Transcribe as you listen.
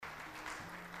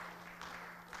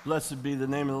Blessed be the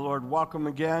name of the Lord. Welcome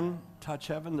again, Touch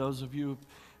Heaven. Those of you who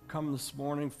come this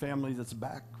morning, family that's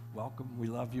back, welcome. We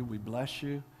love you. We bless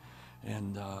you.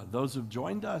 And those who've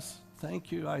joined us,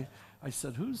 thank you. I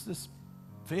said, who's this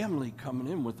family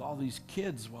coming in with all these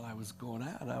kids while I was going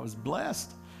out? I was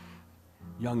blessed.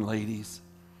 Young ladies,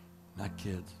 not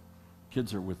kids.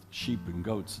 Kids are with sheep and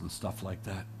goats and stuff like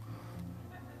that.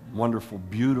 Wonderful,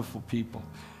 beautiful people.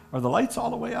 Are the lights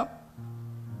all the way up?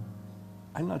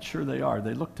 I'm not sure they are.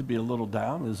 They look to be a little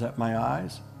down. Is that my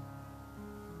eyes?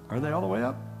 Are they all the way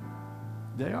up?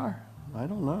 They are. I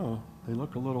don't know. They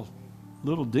look a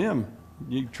little dim.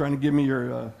 You trying to give me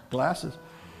your glasses?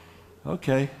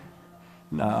 Okay.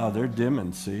 No, they're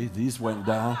dimming. See, these went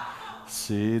down.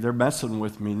 See, they're messing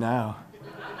with me now.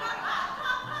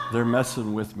 They're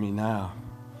messing with me now.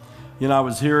 You know, I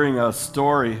was hearing a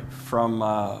story from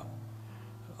a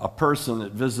person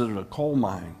that visited a coal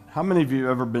mine. How many of you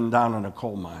have ever been down in a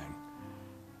coal mine?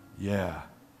 Yeah.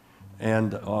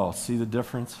 And, see the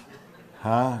difference?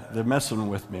 Huh? They're messing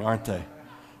with me, aren't they?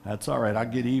 That's all right. I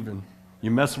get even. You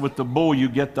mess with the bull, you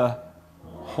get the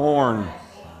horn.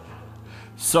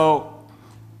 So,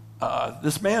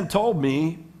 this man told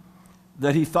me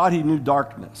that he thought he knew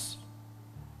darkness.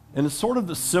 And it's sort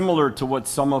of similar to what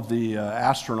some of the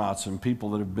astronauts and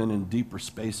people that have been in deeper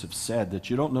space have said, that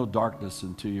you don't know darkness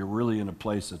until you're really in a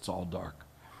place that's all dark.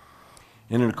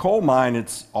 And in a coal mine,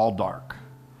 it's all dark.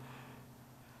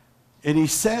 And he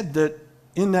said that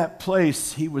in that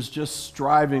place, he was just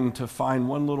striving to find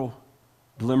one little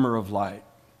glimmer of light.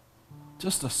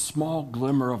 Just a small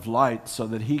glimmer of light so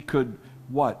that he could,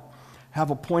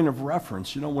 have a point of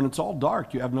reference. You know, when it's all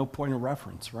dark, you have no point of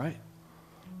reference, right?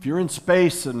 If you're in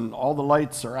space and all the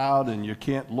lights are out and you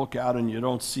can't look out and you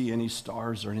don't see any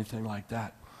stars or anything like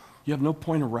that, you have no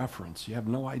point of reference. You have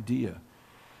no idea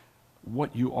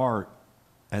what you are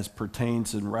as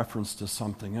pertains in reference to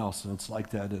something else. And it's like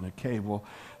that in a cave. Well,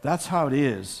 that's how it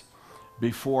is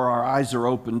before our eyes are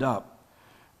opened up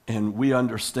and we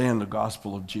understand the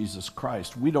gospel of Jesus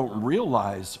Christ. We don't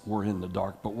realize we're in the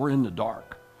dark, but we're in the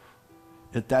dark.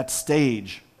 At that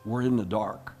stage, we're in the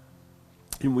dark.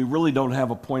 And we really don't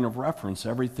have a point of reference.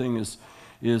 Everything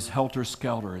is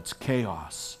helter-skelter. It's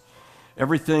chaos.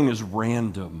 Everything is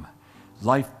random.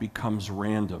 Life becomes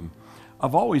random.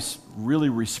 I've always really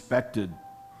respected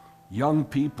young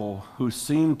people who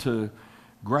seem to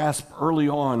grasp early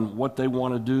on what they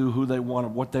want to do,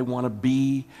 what they want to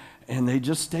be, and they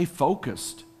just stay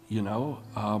focused, you know.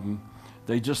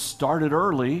 They just started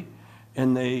early,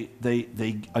 and they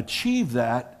achieve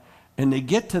that, and they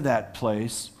get to that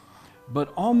place.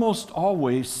 But almost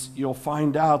always you'll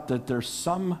find out that there's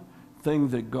something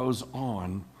that goes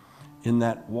on in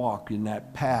that walk, in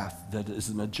that path, that is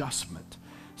an adjustment.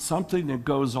 Something that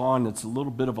goes on that's a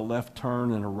little bit of a left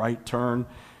turn and a right turn.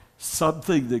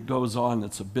 Something that goes on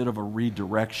that's a bit of a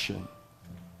redirection.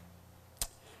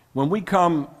 When we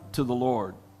come to the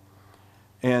Lord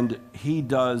and He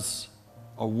does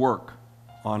a work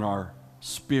on our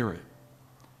spirit,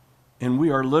 and we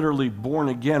are literally born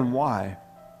again, why?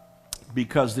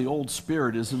 Because the old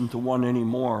spirit isn't the one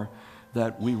anymore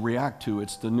that we react to.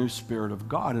 It's the new Spirit of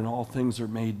God, and all things are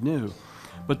made new.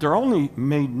 But they're only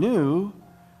made new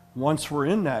once we're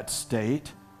in that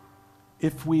state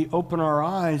if we open our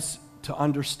eyes to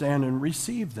understand and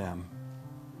receive them.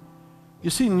 You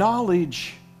see,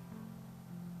 knowledge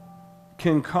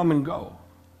can come and go.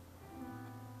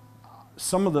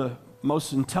 Some of the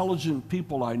most intelligent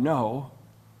people I know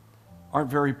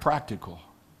aren't very practical.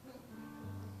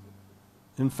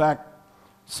 In fact,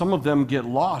 some of them get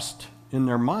lost in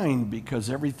their mind because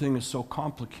everything is so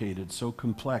complicated, so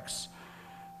complex.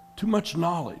 Too much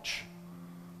knowledge.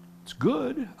 It's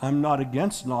good. I'm not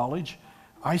against knowledge.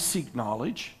 I seek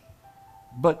knowledge.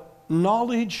 But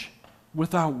knowledge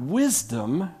without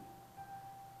wisdom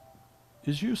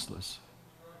is useless.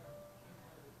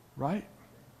 Right?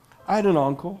 I had an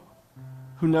uncle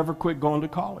who never quit going to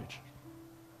college.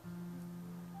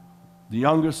 The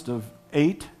youngest of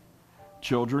 8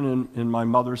 children in my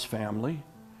mother's family,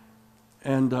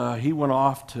 and he went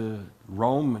off to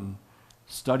Rome and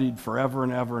studied forever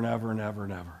and ever and ever and ever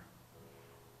and ever.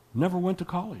 Never went to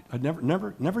college. I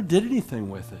never did anything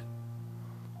with it.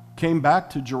 Came back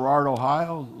to Girard,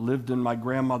 Ohio, lived in my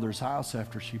grandmother's house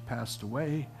after she passed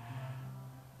away,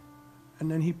 and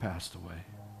then he passed away.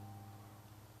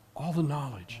 All the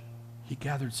knowledge. He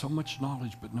gathered so much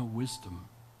knowledge but no wisdom.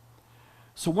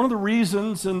 So one of the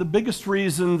reasons, and the biggest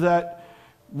reason that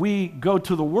we go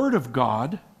to the Word of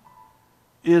God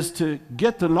is to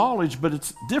get the knowledge, but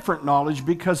it's different knowledge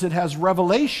because it has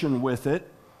revelation with it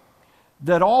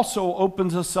that also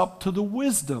opens us up to the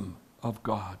wisdom of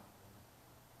God.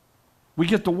 We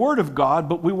get the Word of God,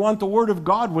 but we want the Word of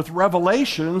God with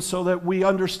revelation so that we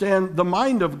understand the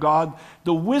mind of God,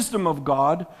 the wisdom of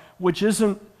God, which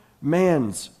isn't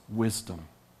man's wisdom.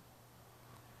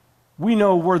 We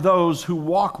know we're those who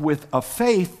walk with a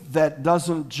faith that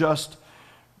doesn't just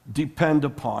depend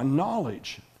upon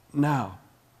knowledge. Now,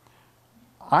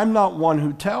 I'm not one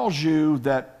who tells you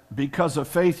that because of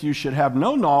faith you should have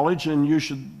no knowledge and you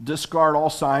should discard all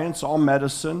science, all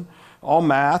medicine, all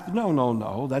math.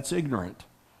 No, that's ignorant.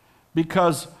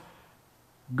 Because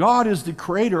God is the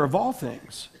creator of all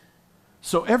things.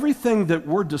 So everything that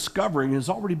we're discovering has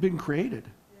already been created.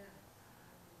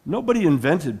 Nobody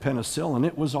invented penicillin.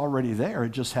 It was already there.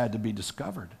 It just had to be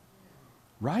discovered.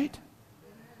 Right?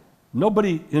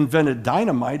 Nobody invented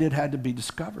dynamite. It had to be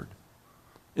discovered.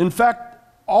 In fact,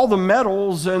 all the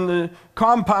metals and the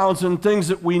compounds and things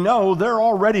that we know, they're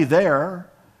already there.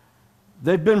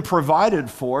 They've been provided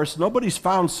for us. Nobody's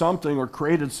found something or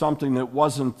created something that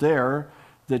wasn't there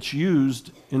that's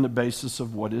used in the basis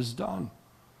of what is done.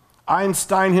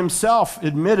 Einstein himself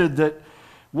admitted that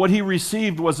what he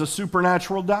received was a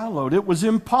supernatural download. It was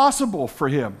impossible for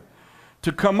him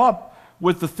to come up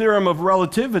with the theorem of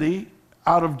relativity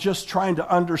out of just trying to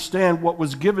understand what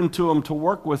was given to him to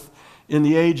work with in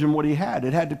the age and what he had.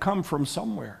 It had to come from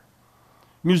somewhere.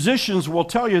 Musicians will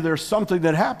tell you there's something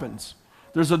that happens.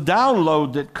 There's a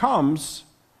download that comes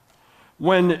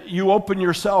when you open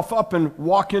yourself up and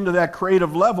walk into that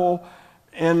creative level.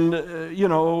 And,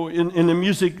 in the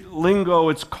music lingo,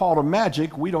 it's called a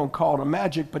magic. We don't call it a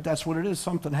magic, but that's what it is.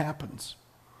 Something happens.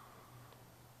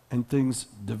 And things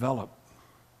develop.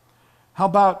 How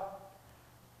about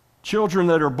children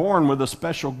that are born with a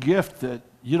special gift that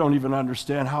you don't even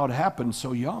understand how it happened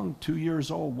so young, 2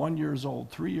 years old, 1 year old,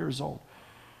 3 years old.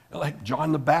 Like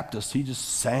John the Baptist, he just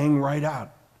sang right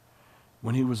out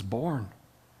when he was born.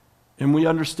 And we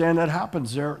understand that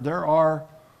happens. There are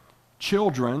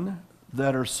children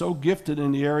that are so gifted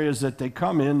in the areas that they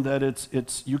come in that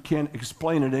it's you can't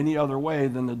explain it any other way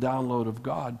than the download of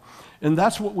God. And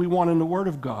that's what we want in the Word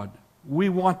of God. We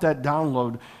want that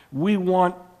download. We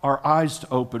want our eyes to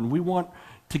open. We want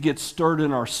to get stirred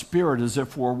in our spirit as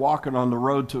if we're walking on the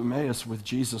road to Emmaus with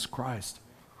Jesus Christ.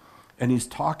 And he's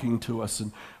talking to us,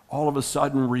 and all of a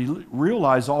sudden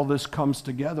realize all this comes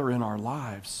together in our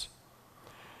lives.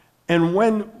 And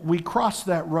when we cross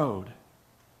that road,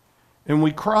 and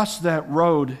we cross that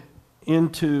road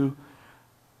into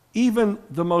even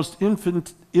the most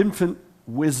infant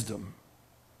wisdom,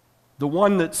 the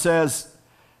one that says,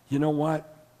 you know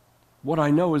what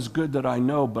I know is good that I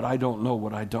know, but I don't know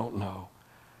what I don't know.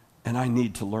 And I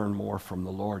need to learn more from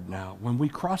the Lord now. When we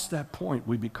cross that point,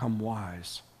 we become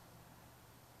wise.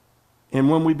 And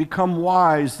when we become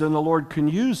wise, then the Lord can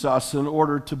use us in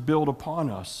order to build upon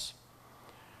us.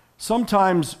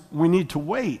 Sometimes we need to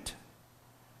wait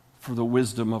for the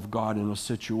wisdom of God in a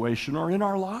situation or in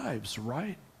our lives,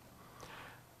 right?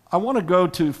 I want to go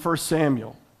to 1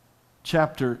 Samuel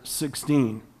chapter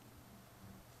 16.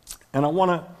 And I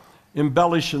want to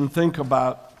embellish and think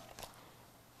about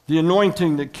the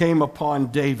anointing that came upon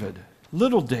David,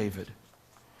 little David.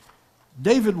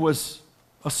 David was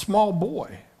a small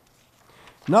boy.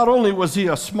 Not only was he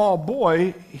a small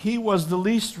boy, he was the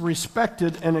least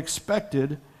respected and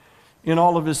expected in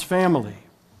all of his family.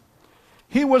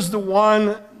 He was the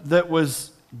one that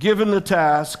was given the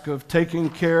task of taking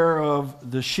care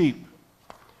of the sheep,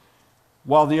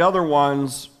 while the other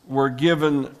ones were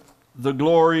given the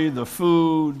glory, the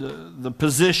food, the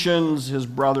positions, his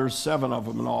brothers, 7 of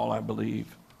them in all, I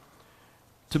believe,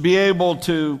 to be able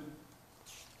to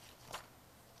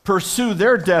pursue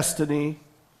their destiny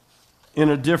in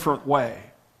a different way.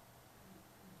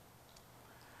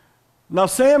 Now,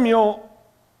 Samuel,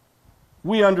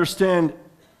 we understand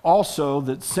also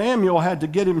that Samuel had to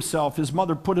get himself, his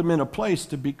mother put him in a place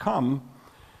to become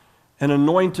an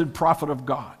anointed prophet of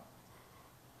God.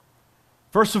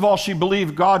 First of all, she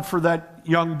believed God for that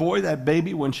young boy, that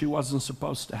baby, when she wasn't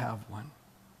supposed to have one.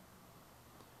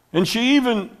 And she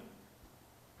even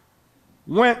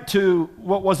went to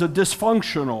what was a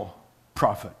dysfunctional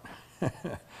prophet.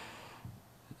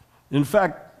 In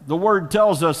fact, the word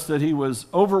tells us that he was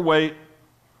overweight,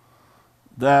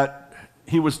 that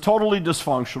he was totally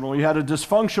dysfunctional. He had a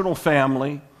dysfunctional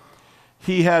family.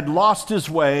 He had lost his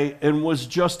way and was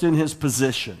just in his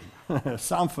position.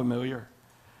 Sound familiar?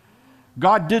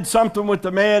 God did something with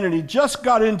the man, and he just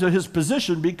got into his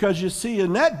position because, you see,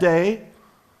 in that day,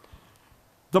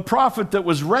 the prophet that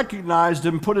was recognized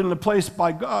and put into place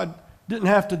by God didn't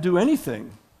have to do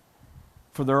anything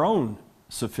for their own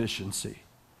sufficiency.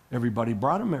 Everybody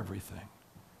brought him everything.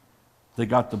 They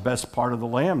got the best part of the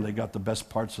lamb. They got the best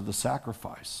parts of the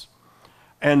sacrifice.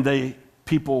 And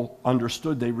people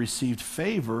understood they received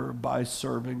favor by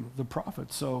serving the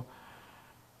prophet. So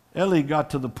Eli got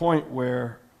to the point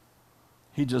where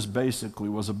he just basically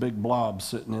was a big blob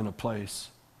sitting in a place,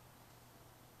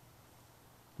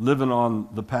 living on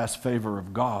the past favor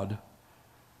of God,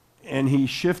 and he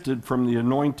shifted from the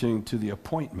anointing to the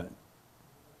appointment.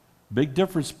 Big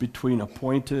difference between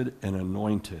appointed and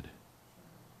anointed.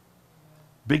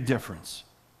 Big difference.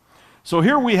 So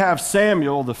here we have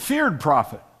Samuel, the feared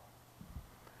prophet.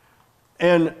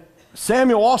 And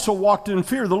Samuel also walked in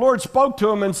fear. The Lord spoke to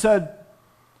him and said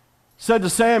to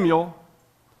Samuel,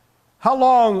 "How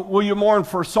long will you mourn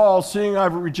for Saul, seeing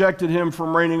I've rejected him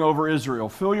from reigning over Israel?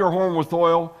 Fill your horn with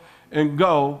oil and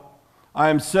go. I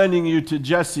am sending you to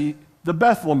Jesse the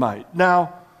Bethlehemite."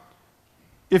 Now,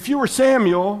 if you were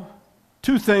Samuel,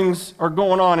 two things are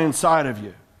going on inside of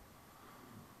you.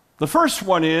 The first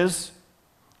one is,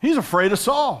 he's afraid of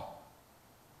Saul.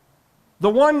 The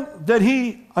one that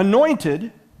he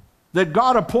anointed, that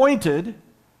God appointed,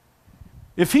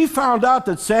 if he found out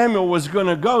that Samuel was going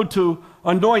to go to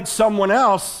anoint someone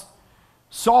else,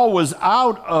 Saul was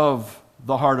out of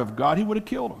the heart of God, he would have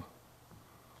killed him.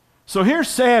 So here's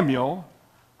Samuel,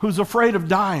 who's afraid of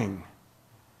dying.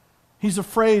 He's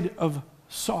afraid of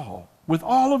Saul. With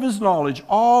all of his knowledge,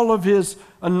 all of his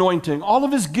anointing, all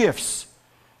of his gifts,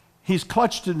 he's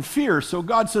clutched in fear. So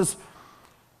God says,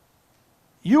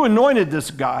 you anointed this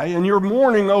guy, and you're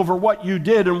mourning over what you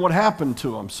did and what happened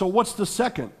to him. So what's the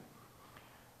second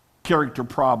character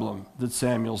problem that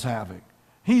Samuel's having?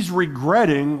 He's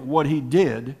regretting what he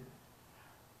did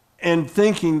and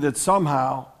thinking that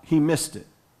somehow he missed it.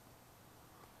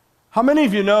 How many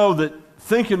of you know that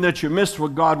thinking that you missed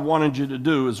what God wanted you to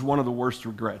do is one of the worst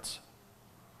regrets?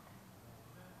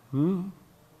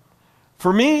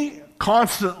 For me,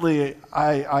 constantly,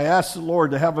 I ask the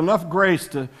Lord to have enough grace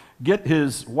to get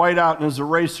his whiteout and his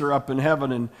eraser up in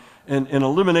heaven and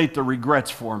eliminate the regrets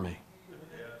for me.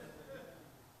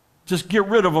 Just get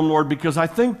rid of them, Lord, because I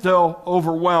think they'll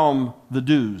overwhelm the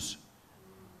do's,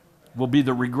 will be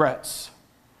the regrets.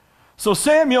 So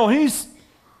Samuel, he's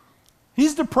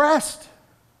depressed.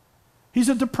 He's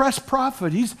a depressed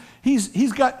prophet.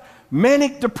 He's got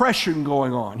manic depression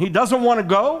going on. He doesn't want to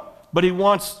go, but he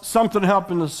wants something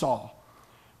helping to Saul.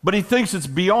 But he thinks it's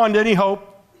beyond any hope.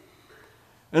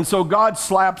 And so God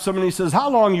slaps him and he says, "How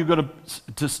long are you going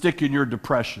to stick in your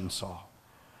depression, Saul?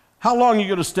 How long are you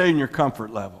going to stay in your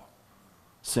comfort level,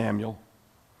 Samuel?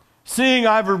 Seeing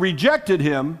I've rejected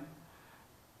him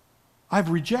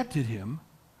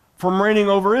from reigning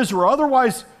over Israel."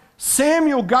 Otherwise,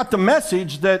 Samuel got the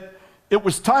message that it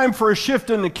was time for a shift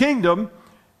in the kingdom,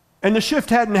 and the shift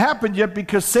hadn't happened yet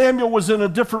because Samuel was in a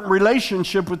different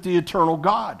relationship with the eternal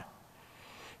God.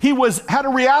 He had a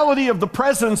reality of the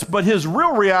presence, but his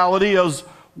real reality is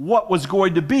what was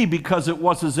going to be, because it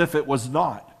was as if it was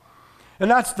not. And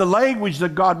that's the language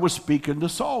that God was speaking to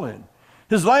Saul in.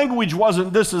 His language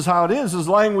wasn't, "This is how it is." His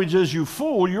language is, "You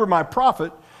fool, you're my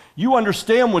prophet. You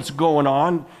understand what's going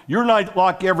on. You're not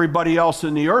like everybody else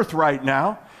in the earth right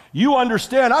now. You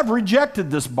understand, I've rejected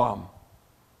this bum.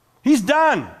 He's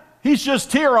done. He's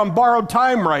just here on borrowed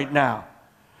time right now.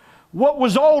 What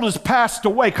was old has passed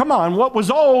away." Come on, what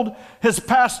was old has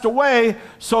passed away,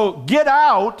 so get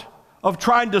out of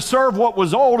trying to serve what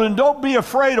was old, and don't be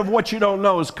afraid of what you don't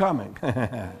know is coming.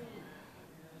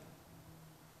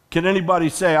 Can anybody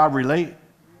say, "I relate"?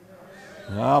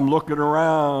 I'm looking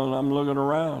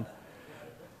around.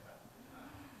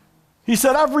 He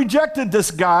said, "I've rejected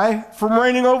this guy from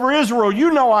reigning over Israel.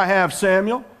 You know I have,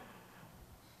 Samuel."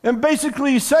 And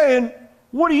basically he's saying,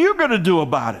 what are you going to do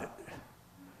about it?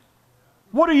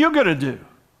 What are you going to do?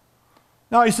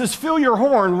 Now he says, "Fill your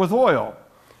horn with oil."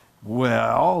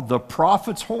 Well, the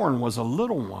prophet's horn was a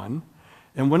little one,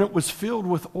 and when it was filled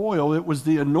with oil, it was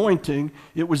the anointing,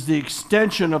 it was the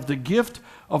extension of the gift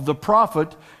of the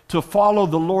prophet to follow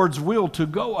the Lord's will, to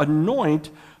go anoint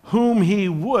whom he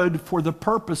would for the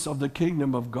purpose of the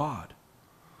kingdom of God,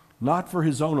 not for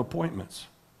his own appointments.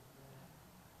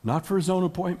 Not for his own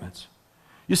appointments.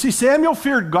 You see, Samuel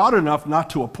feared God enough not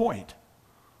to appoint.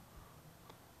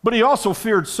 But he also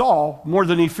feared Saul more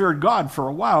than he feared God for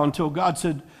a while, until God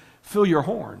said, "Fill your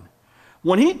horn."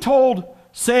 When he told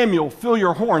Samuel, "Fill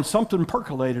your horn," something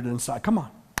percolated inside. Come on.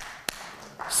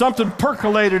 Something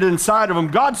percolated inside of him.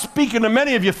 God's speaking to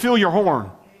many of you, fill your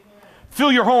horn.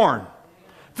 Fill your horn.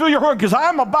 Fill your horn, because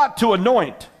I'm about to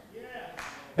anoint.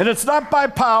 And it's not by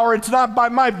power, it's not by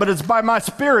might, but it's by my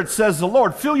spirit, says the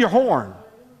Lord. Fill your horn.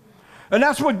 And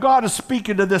that's what God is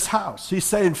speaking to this house. He's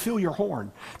saying, fill your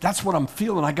horn. That's what I'm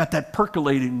feeling. I got that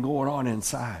percolating going on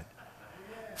inside.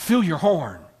 Fill your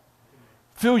horn.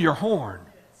 Fill your horn.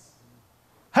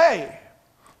 Hey,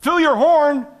 fill your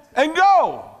horn and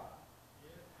go.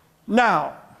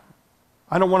 Now,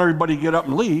 I don't want everybody to get up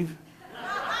and leave.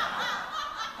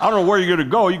 I don't know where you're going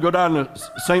to go. You go down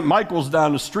to St. Michael's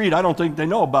down the street. I don't think they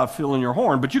know about filling your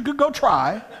horn, but you could go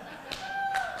try.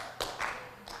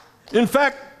 In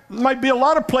fact, there might be a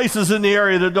lot of places in the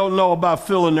area that don't know about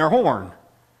filling their horn.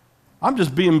 I'm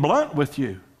just being blunt with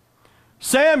you.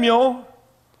 Samuel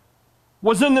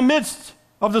was in the midst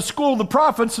of the school of the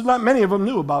prophets, and not many of them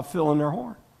knew about filling their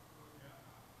horn.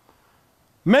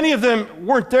 Many of them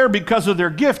weren't there because of their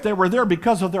gift. They were there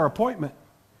because of their appointment.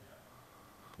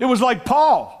 It was like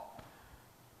Paul.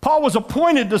 Paul was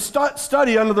appointed to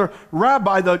study under the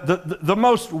rabbi, the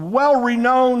most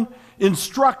well-renowned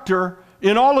instructor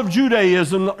in all of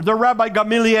Judaism, the Rabbi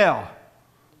Gamaliel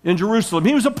in Jerusalem.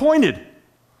 He was appointed.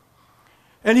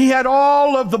 And he had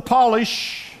all of the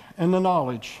polish and the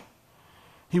knowledge.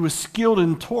 He was skilled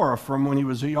in Torah from when he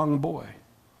was a young boy.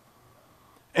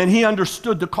 And he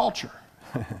understood the culture.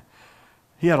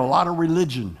 He had a lot of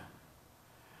religion.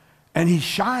 And he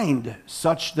shined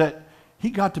such that he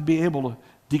got to be able to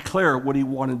declare what he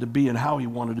wanted to be and how he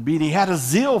wanted to be. And he had a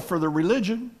zeal for the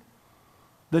religion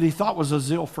that he thought was a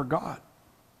zeal for God.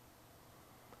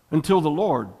 Until the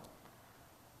Lord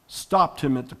stopped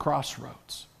him at the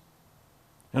crossroads.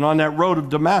 And on that road of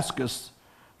Damascus,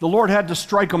 the Lord had to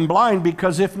strike him blind,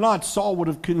 because if not, Saul would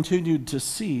have continued to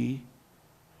see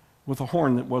with a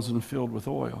horn that wasn't filled with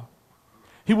oil.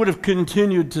 He would have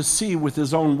continued to see with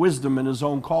his own wisdom and his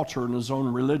own culture and his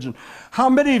own religion. How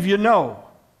many of you know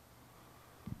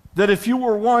that if you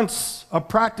were once a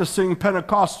practicing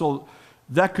Pentecostal,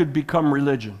 that could become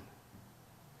religion?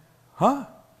 Huh?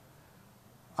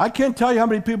 I can't tell you how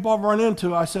many people I've run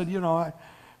into. I said,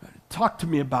 talk to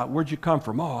me about, where'd you come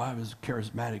from? Oh, I was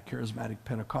charismatic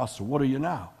Pentecostal. What are you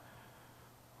now?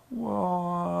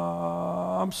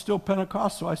 Well, I'm still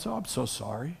Pentecostal. I said, I'm so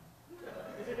sorry.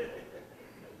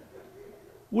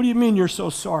 What do you mean you're so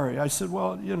sorry? I said,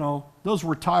 well, those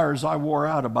were tires I wore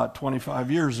out about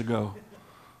 25 years ago.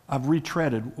 I've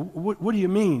retreaded. What do you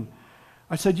mean?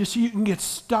 I said, you see, you can get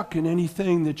stuck in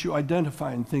anything that you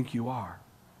identify and think you are.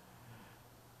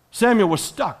 Samuel was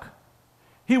stuck.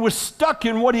 He was stuck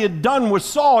in what he had done with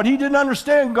Saul, and he didn't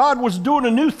understand God was doing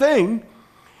a new thing,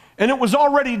 and it was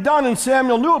already done, and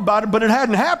Samuel knew about it, but it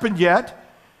hadn't happened yet,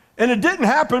 and it didn't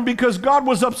happen because God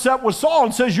was upset with Saul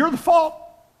and says, you're the fault.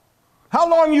 How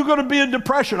long are you going to be in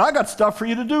depression? I got stuff for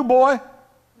you to do, boy.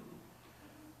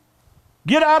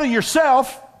 Get out of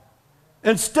yourself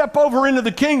and step over into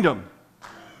the kingdom.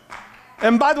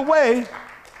 And by the way,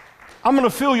 I'm going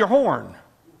to fill your horn.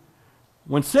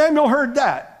 When Samuel heard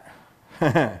that,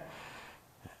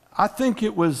 I think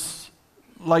it was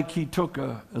like he took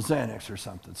a Xanax or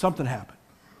something. Something happened.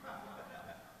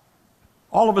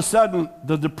 All of a sudden,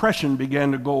 the depression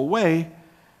began to go away.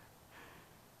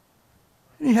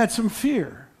 And he had some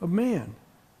fear of man.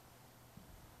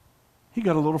 He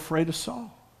got a little afraid of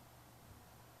Saul.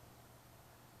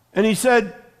 And he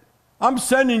said, I'm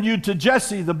sending you to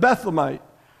Jesse the Bethlehemite,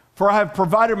 for I have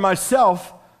provided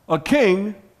myself a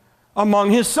king among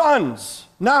his sons.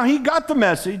 Now he got the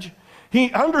message.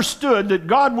 He understood that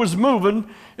God was moving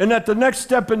and that the next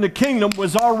step in the kingdom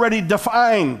was already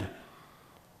defined.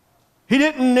 He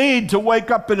didn't need to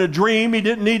wake up in a dream. He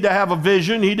didn't need to have a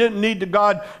vision. He didn't need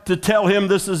God to tell him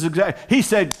this is exact. He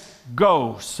said,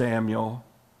 go, Samuel.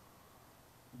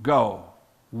 Go.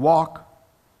 Walk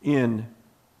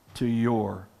into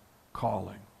your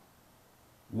calling.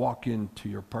 Walk into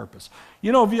your purpose.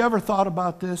 Have you ever thought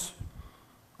about this?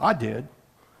 I did.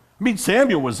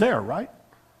 Samuel was there, right?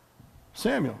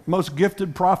 Samuel, most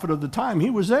gifted prophet of the time, he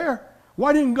was there.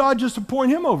 Why didn't God just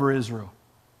appoint him over Israel?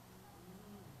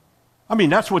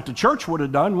 That's what the church would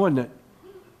have done, wouldn't it?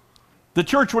 The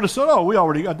church would have said, oh, we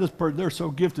already got this person. They're so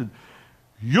gifted.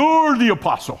 You're the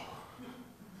apostle.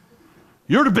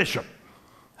 You're the bishop.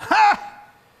 Ha!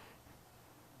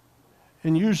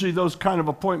 And usually those kind of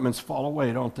appointments fall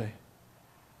away, don't they?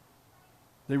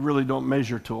 They really don't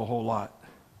measure to a whole lot.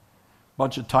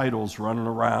 Bunch of titles running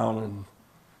around. And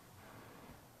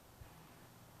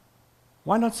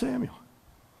why not Samuel?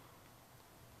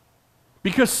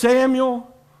 Because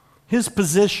Samuel, his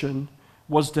position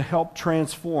was to help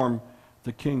transform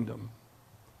the kingdom.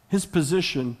 His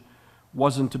position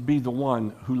wasn't to be the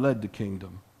one who led the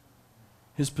kingdom.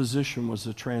 His position was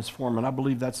to transform, and I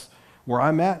believe that's where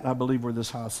I'm at, and I believe where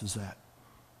this house is at.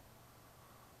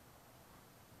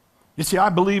 You see, I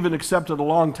believe and accepted a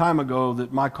long time ago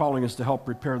that my calling is to help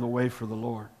prepare the way for the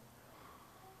Lord.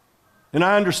 And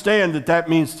I understand that that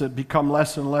means to become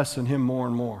less and less in Him, more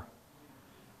and more.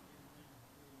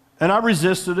 And I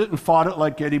resisted it and fought it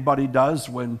like anybody does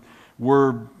when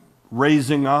we're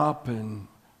raising up and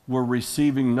we're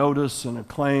receiving notice and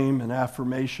acclaim and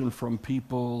affirmation from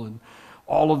people, and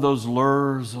all of those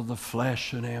lures of the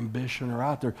flesh and ambition are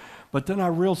out there. But then I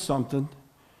realized something.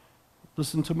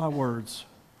 Listen to my words.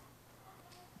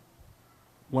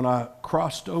 When I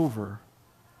crossed over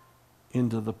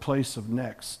into the place of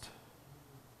next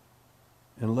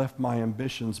and left my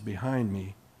ambitions behind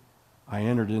me, I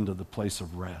entered into the place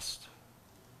of rest.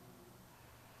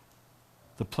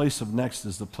 The place of next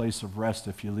is the place of rest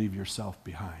if you leave yourself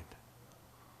behind.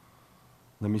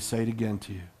 Let me say it again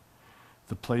to you.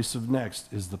 The place of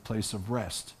next is the place of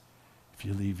rest if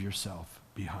you leave yourself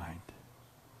behind.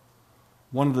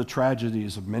 One of the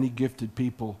tragedies of many gifted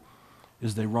people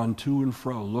is they run to and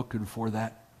fro looking for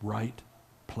that right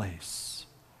place.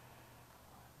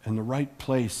 And the right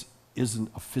place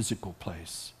isn't a physical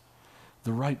place.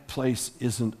 The right place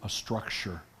isn't a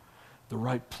structure. The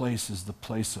right place is the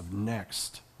place of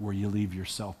next, where you leave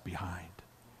yourself behind.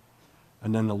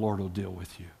 And then the Lord will deal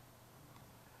with you.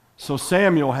 So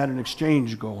Samuel had an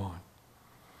exchange go on.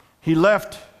 He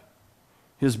left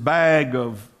his bag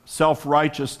of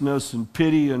self-righteousness and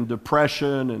pity and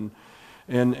depression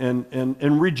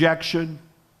and rejection.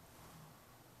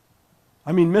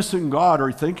 I mean, missing God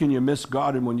or thinking you missed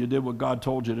God and when you did what God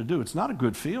told you to do. It's not a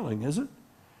good feeling, is it?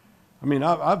 I mean,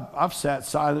 I've sat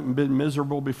silent and been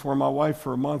miserable before my wife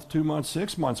for a month, 2 months,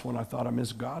 6 months when I thought I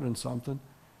missed God in something.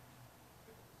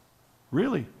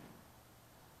 Really.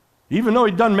 Even though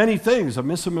he'd done many things, I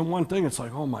miss him in one thing. It's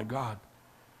like, oh my God,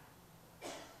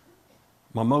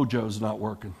 my mojo's not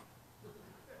working.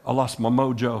 I lost my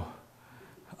mojo.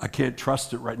 I can't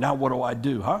trust it right now. What do I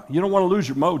do, huh? You don't want to lose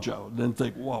your mojo. Then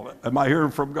think, well, am I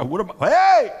hearing from God? What am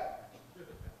I?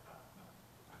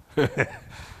 Hey!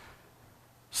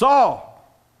 Saul,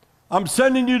 I'm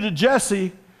sending you to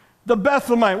Jesse, the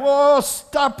Bethlehemite. Whoa,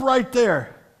 stop right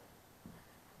there.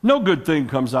 No good thing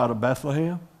comes out of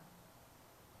Bethlehem.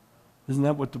 Isn't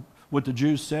that what the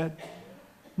Jews said?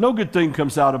 No good thing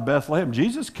comes out of Bethlehem.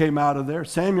 Jesus came out of there.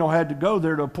 Samuel had to go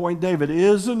there to appoint David.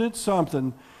 Isn't it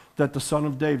something that the son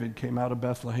of David came out of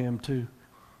Bethlehem too?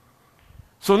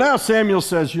 So now Samuel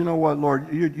says, you know what, Lord,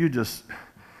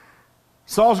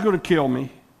 Saul's going to kill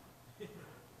me.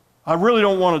 I really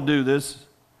don't want to do this.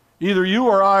 Either you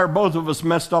or I or both of us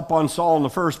messed up on Saul in the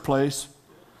first place.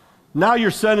 Now you're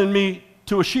sending me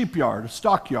to a sheepyard, a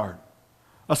stockyard,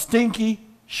 a stinky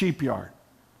sheepyard.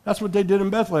 That's what they did in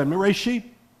Bethlehem. They raised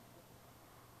sheep.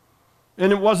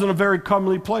 And it wasn't a very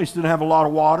comely place. Didn't have a lot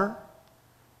of water.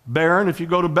 Barren. If you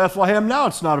go to Bethlehem now,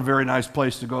 it's not a very nice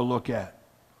place to go look at.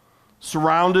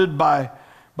 Surrounded by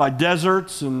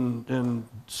deserts and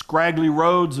scraggly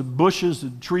roads and bushes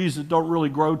and trees that don't really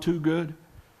grow too good.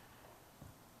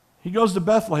 He goes to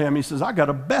Bethlehem. He says, I got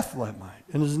a Bethlehemite,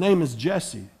 and his name is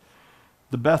Jesse,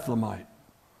 the Bethlehemite.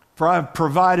 For I have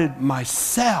provided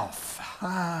myself.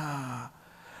 I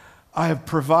have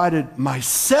provided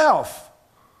myself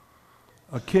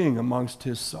a king amongst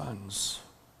his sons.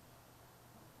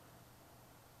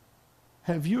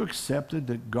 Have you accepted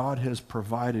that God has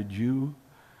provided you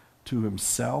to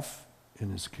himself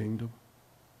in his kingdom?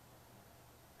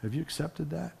 Have you accepted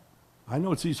that? I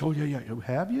know it's easy. Oh, yeah.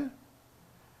 Have you?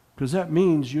 Because that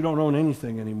means you don't own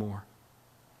anything anymore.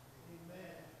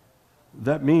 Amen.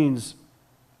 That means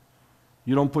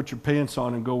you don't put your pants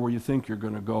on and go where you think you're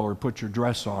going to go, or put your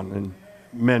dress on. And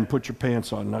men, put your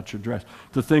pants on, not your dress,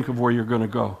 to think of where you're going to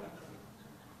go.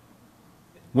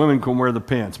 Women can wear the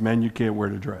pants. Men, you can't wear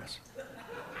the dress.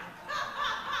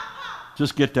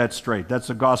 Just get that straight. That's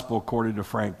the gospel according to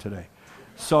Frank today.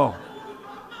 So,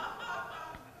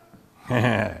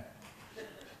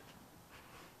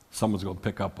 someone's going to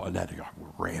pick up on that and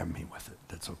ram me with it.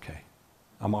 That's okay.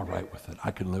 I'm all right with it.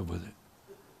 I can live with it.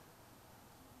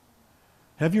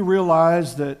 Have you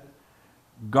realized that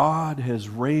God has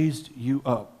raised you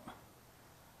up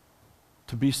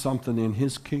to be something in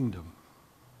his kingdom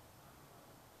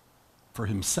for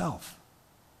himself?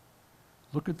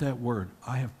 Look at that word.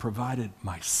 I have provided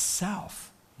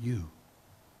myself you.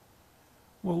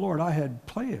 Well, Lord, I had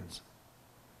plans.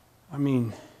 I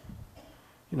mean,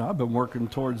 I've been working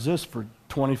towards this for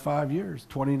 25 years,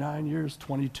 29 years,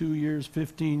 22 years,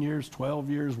 15 years, 12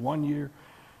 years, 1 year.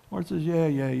 The Lord says,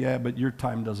 yeah, but your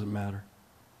time doesn't matter.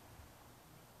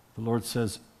 The Lord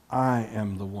says, I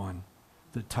am the one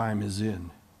that time is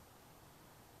in.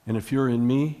 And if you're in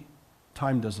me,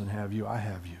 time doesn't have you, I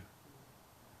have you.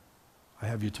 I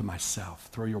have you to myself.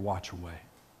 Throw your watch away.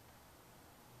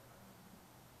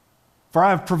 For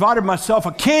I have provided myself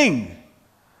a king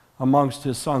amongst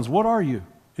his sons. What are you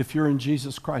if you're in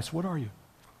Jesus Christ? What are you?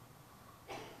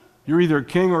 You're either a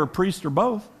king or a priest or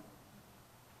both.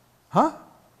 Huh?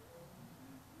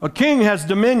 A king has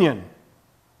dominion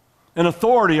and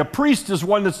authority. A priest is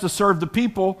one that's to serve the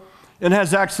people and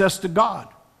has access to God.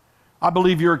 I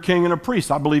believe you're a king and a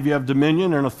priest. I believe you have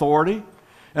dominion and authority.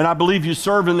 And I believe you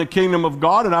serve in the kingdom of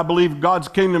God. And I believe God's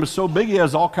kingdom is so big, he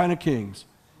has all kind of kings.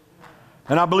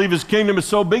 And I believe his kingdom is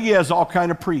so big, he has all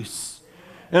kind of priests.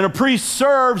 And a priest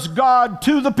serves God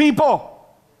to the people.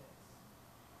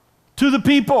 To the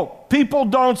people. People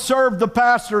don't serve the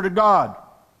pastor to God.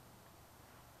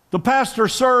 The pastor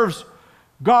serves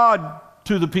God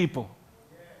to the people.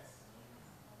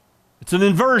 It's an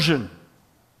inversion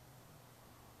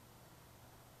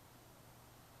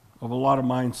of a lot of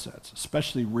mindsets,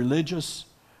 especially religious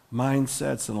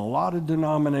mindsets and a lot of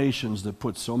denominations that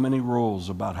put so many rules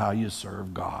about how you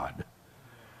serve God.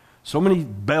 So many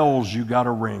bells you got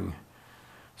to ring.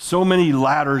 So many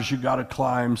ladders you got to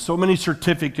climb. So many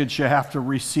certificates you have to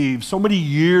receive. So many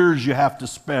years you have to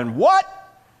spend. What?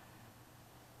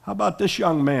 How about this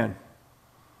young man?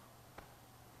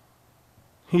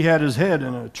 He had his head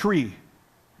in a tree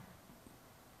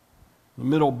in the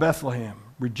middle of Bethlehem,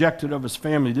 rejected of his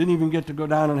family, didn't even get to go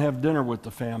down and have dinner with the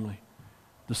family,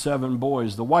 the 7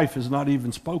 boys. The wife is not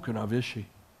even spoken of, is she?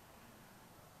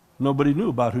 Nobody knew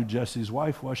about who Jesse's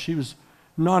wife was. She was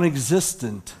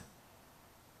non-existent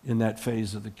in that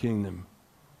phase of the kingdom.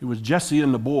 It was Jesse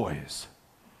and the boys,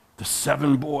 the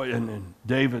 7 boys, and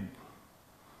David.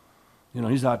 You know,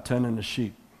 he's out tending the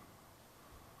sheep,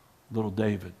 little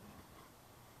David.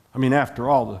 I mean, after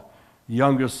all, the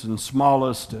youngest and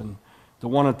smallest and the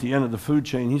one at the end of the food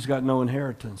chain, he's got no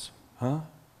inheritance. Huh?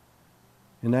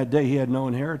 In that day, he had no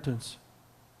inheritance.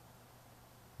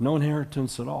 No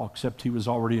inheritance at all, except he was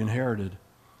already inherited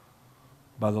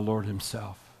by the Lord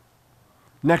himself.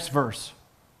 Next verse.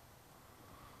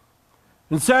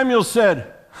 And Samuel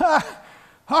said,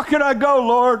 how can I go,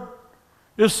 Lord?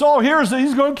 If Saul hears that,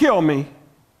 he's going to kill me.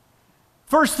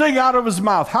 First thing out of his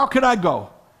mouth, how can I go?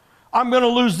 I'm going to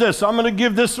lose this. I'm going to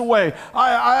give this away.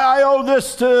 I owe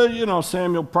this to,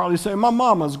 Samuel probably say, my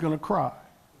mama's going to cry.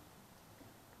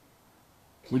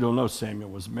 We don't know Samuel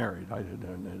was married. I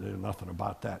didn't know nothing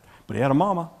about that. But he had a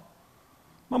mama.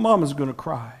 My mama's going to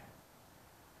cry.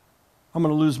 I'm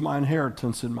going to lose my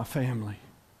inheritance in my family.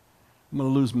 I'm going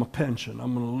to lose my pension.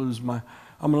 I'm going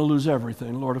to lose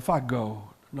everything. Lord, if I go,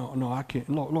 no, I can't.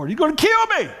 Lord, you're going to kill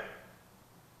me.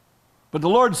 But the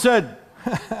Lord said,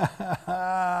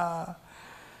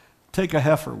 take a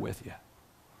heifer with you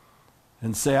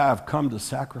and say, I have come to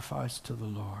sacrifice to the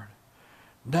Lord.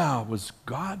 Now, was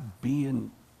God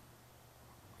being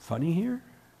funny here?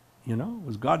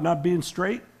 Was God not being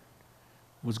straight?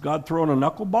 Was God throwing a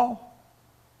knuckleball?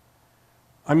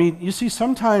 I mean, you see,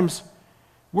 sometimes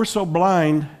we're so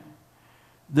blind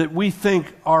that we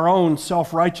think our own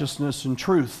self-righteousness and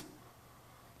truth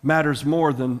matters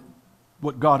more than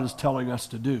what God is telling us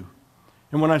to do.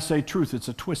 And when I say truth, it's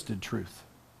a twisted truth.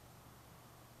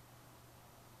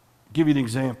 I'll give you an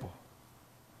example.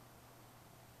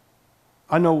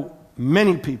 I know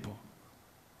many people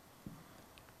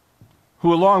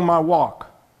who along my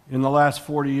walk in the last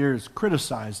 40 years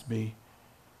criticized me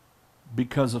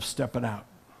because of stepping out.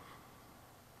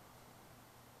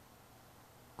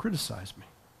 Criticized me.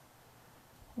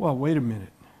 Well, wait a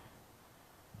minute.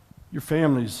 Your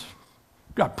family's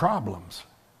got problems.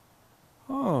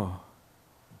 Oh,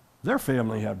 their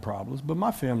family had problems, but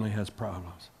my family has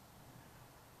problems.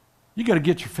 You got to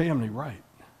get your family right.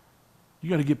 You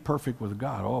got to get perfect with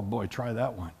God. Oh boy, try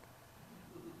that one.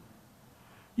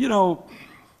 You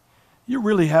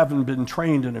really haven't been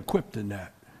trained and equipped in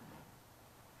that.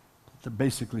 To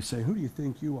basically say, who do you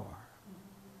think you are?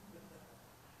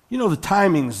 The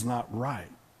timing's not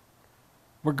right.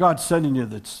 Where God's sending you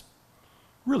that's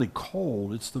really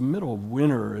cold, it's the middle of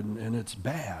winter and it's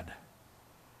bad.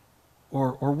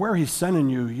 Or where he's sending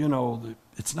you,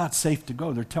 it's not safe to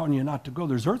go. They're telling you not to go.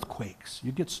 There's earthquakes.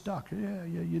 You get stuck. Yeah,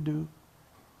 you do.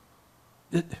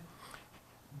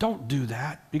 Don't do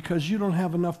that because you don't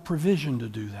have enough provision to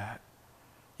do that.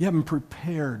 You haven't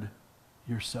prepared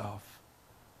yourself.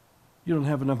 You don't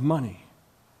have enough money.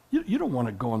 You don't want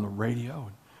to go on the radio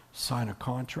and sign a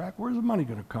contract. Where's the money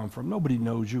going to come from? Nobody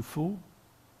knows you, fool.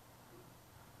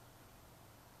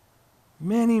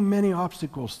 Many, many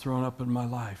obstacles thrown up in my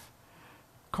life.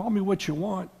 Call me what you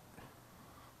want.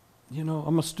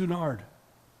 I'm a Stunard.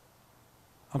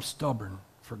 I'm stubborn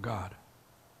for God.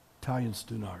 Italian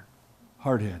Stunard.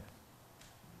 Hardhead.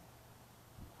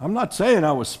 I'm not saying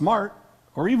I was smart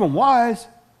or even wise.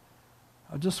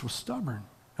 I just was stubborn.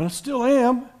 And I still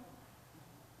am.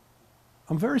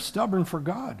 I'm very stubborn for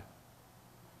God.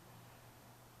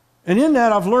 And in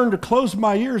that, I've learned to close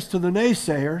my ears to the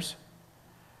naysayers.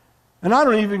 And I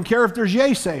don't even care if there's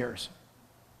yay-sayers.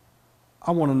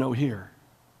 I want to know here.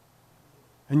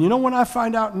 And you know when I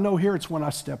find out and know here, it's when I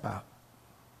step out.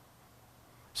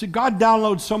 See, God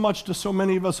downloads so much to so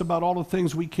many of us about all the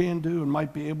things we can do and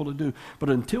might be able to do. But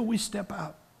until we step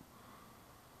out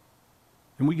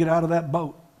and we get out of that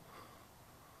boat,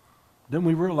 then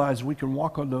we realize we can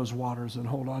walk on those waters and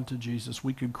hold on to Jesus.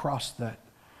 We can cross that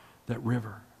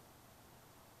river.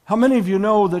 How many of you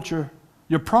know that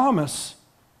your promise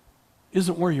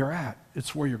isn't where you're at,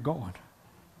 it's where you're going?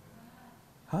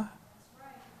 Huh?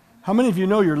 How many of you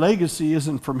know your legacy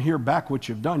isn't from here back what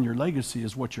you've done? Your legacy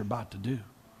is what you're about to do.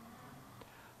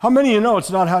 How many of you know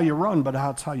it's not how you run, but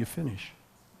it's how you finish?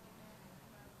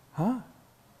 Huh?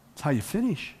 It's how you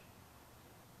finish.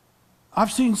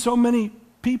 I've seen so many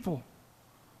people,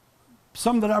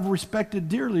 some that I've respected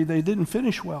dearly, they didn't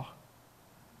finish well.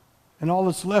 And all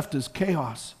that's left is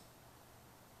chaos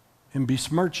and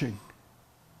besmirching.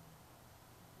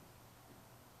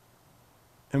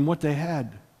 And what they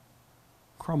had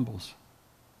crumbles.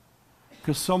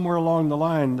 Because somewhere along the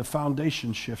line, the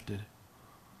foundation shifted.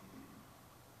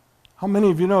 How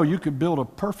many of you know you could build a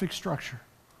perfect structure,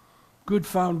 good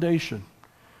foundation,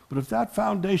 but if that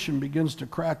foundation begins to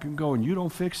crack and go and you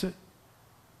don't fix it,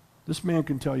 this man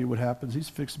can tell you what happens. He's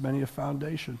fixed many a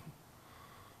foundation.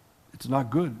 It's not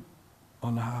good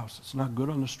on the house. It's not good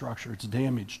on the structure. It's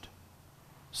damaged.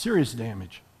 Serious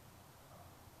damage.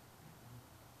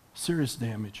 Serious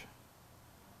damage.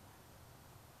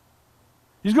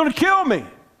 He's going to kill me.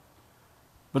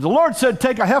 But the Lord said,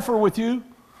 take a heifer with you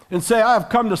and say, I have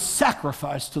come to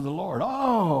sacrifice to the Lord.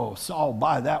 Oh, Saul,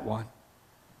 buy that one.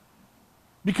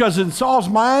 Because in Saul's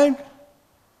mind,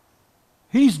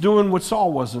 he's doing what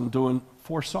Saul wasn't doing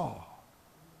for Saul.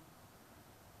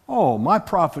 Oh, my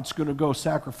prophet's going to go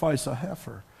sacrifice a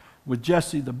heifer with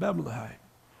Jesse the Bethlehemite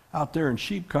out there in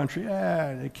sheep country.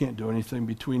 They can't do anything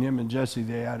between him and Jesse.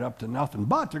 They add up to nothing.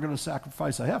 But they're going to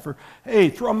sacrifice a heifer. Hey,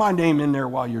 throw my name in there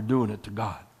while you're doing it to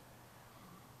God.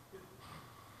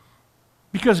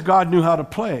 Because God knew how to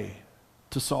play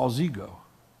to Saul's ego,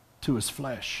 to his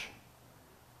flesh.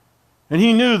 And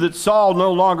he knew that Saul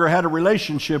no longer had a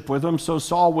relationship with him, so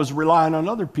Saul was relying on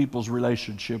other people's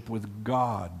relationship with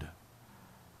God.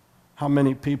 How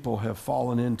many people have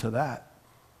fallen into that?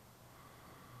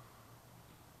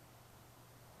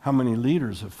 How many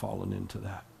leaders have fallen into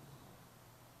that?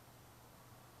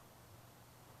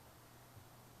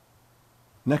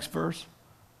 Next verse.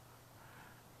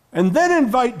 And then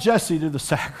invite Jesse to the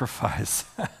sacrifice.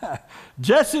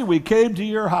 Jesse, we came to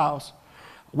your house.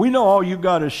 We know all you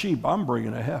got is sheep. I'm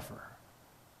bringing a heifer.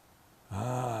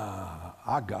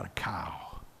 I got a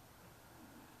cow.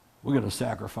 We're going to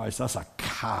sacrifice us a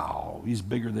cow. He's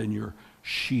bigger than your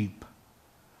sheep.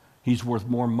 He's worth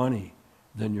more money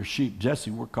than your sheep.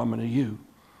 Jesse, we're coming to you.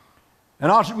 And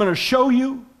I'm going to show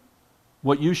you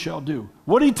what you shall do.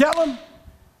 What did he tell him?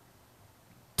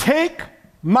 Take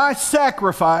my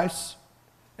sacrifice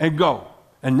and go.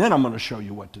 And then I'm going to show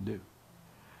you what to do.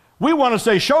 We want to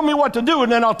say, show me what to do,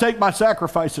 and then I'll take my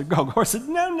sacrifice and go. God said,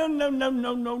 no.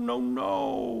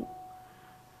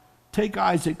 Take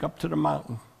Isaac up to the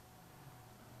mountain.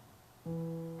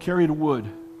 Carry the wood.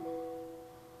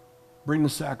 Bring the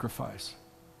sacrifice.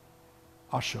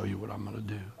 I'll show you what I'm going to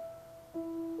do.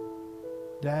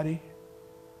 Daddy,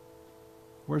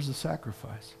 where's the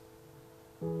sacrifice?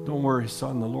 Don't worry,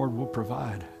 son, the Lord will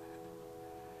provide.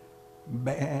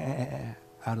 Bah,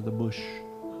 out of the bush.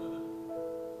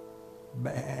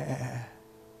 Bah,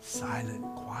 silent,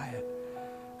 quiet.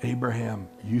 Abraham,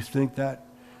 you think that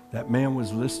man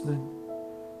was listening?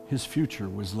 His future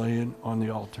was laying on the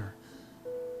altar.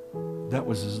 That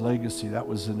was his legacy. That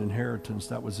was an inheritance.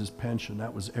 That was his pension.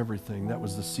 That was everything. That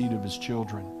was the seed of his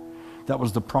children. That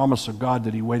was the promise of God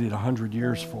that he waited 100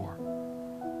 years for.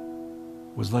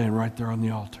 Was laying right there on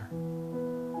the altar.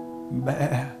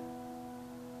 Bah.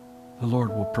 The Lord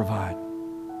will provide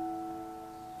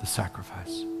the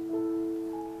sacrifice.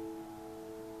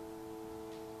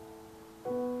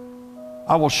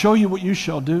 I will show you what you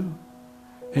shall do,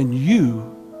 and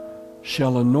you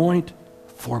shall anoint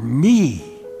for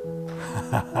me.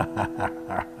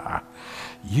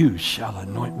 You shall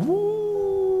anoint. Woo.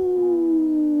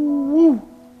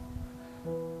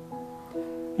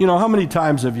 You know, how many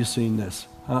times have you seen this?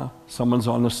 Huh? Someone's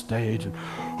on the stage and,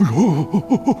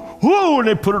 and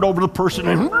they put it over the person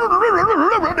and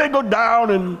they go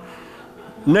down, and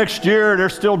next year they're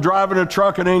still driving a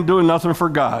truck and ain't doing nothing for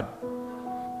God.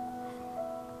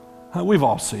 We've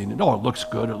all seen it. Oh, it looks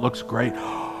good. It looks great.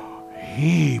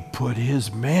 He put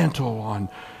his mantle on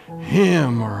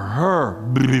him or her.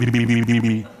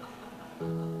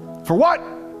 For what?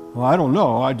 Well, I don't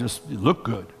know. It looked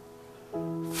good.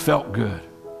 Felt good.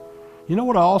 You know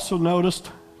what I also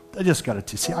noticed? I just got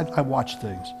to see, I watch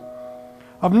things.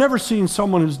 I've never seen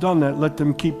someone who's done that let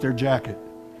them keep their jacket.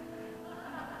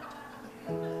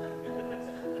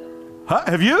 Huh?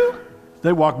 Have you?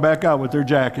 They walk back out with their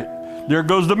jacket. There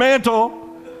goes the mantle.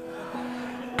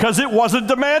 Because it wasn't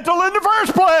the mantle in the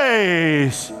first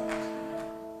place.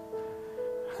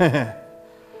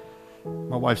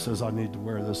 My wife says I need to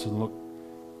wear this and look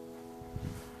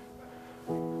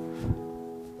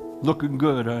looking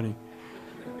good, honey.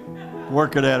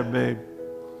 Working at it, babe.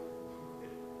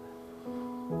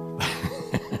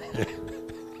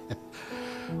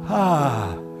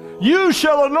 You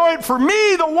shall anoint for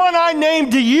me the one I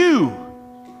named to you.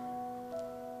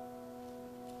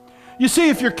 You see,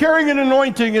 if you're carrying an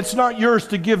anointing, it's not yours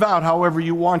to give out however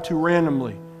you want to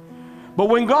randomly. But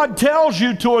when God tells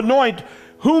you to anoint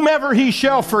whomever he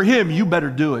shall for him, you better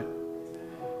do it.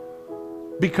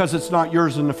 Because it's not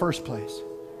yours in the first place.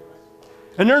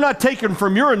 And they're not taken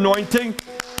from your anointing.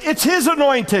 It's his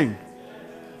anointing.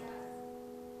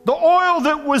 The oil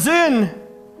that was in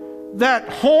that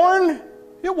horn,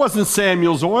 it wasn't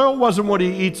Samuel's oil. It wasn't what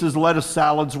he eats his lettuce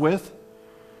salads with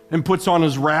and puts on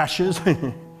his rashes.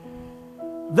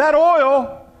 That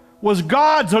oil was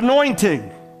God's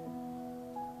anointing.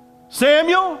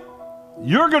 Samuel,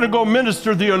 you're going to go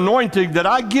minister the anointing that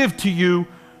I give to you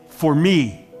for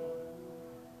me.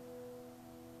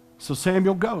 So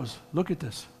Samuel goes. Look at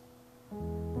this.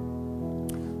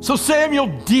 So Samuel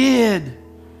did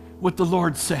what the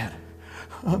Lord said.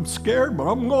 I'm scared, but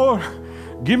I'm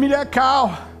going. Give me that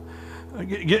cow.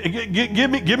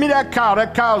 Give me that cow.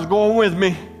 That cow's going with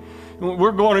me.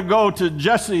 We're going to go to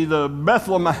Jesse the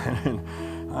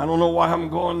Bethlehemite. I don't know why I'm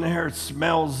going there. It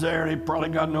smells there. They probably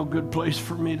got no good place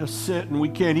for me to sit, and we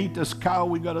can't eat this cow.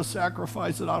 We got to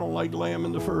sacrifice it. I don't like lamb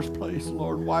in the first place.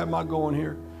 Lord, why am I going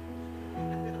here?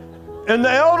 And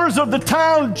the elders of the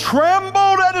town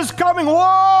trembled at his coming.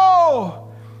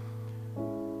 Whoa!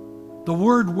 The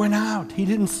word went out. He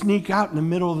didn't sneak out in the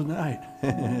middle of the night.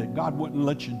 God wouldn't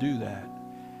let you do that.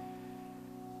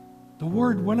 The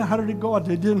word went out. How did it go out?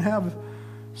 They didn't have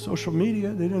social media.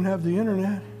 They didn't have the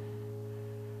internet.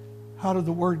 How did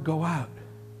the word go out?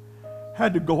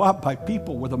 Had to go out by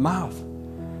people with a mouth.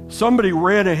 Somebody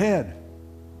ran ahead.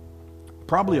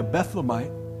 Probably a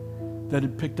Bethlehemite that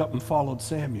had picked up and followed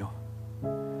Samuel.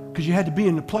 Because you had to be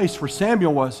in the place where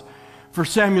Samuel was for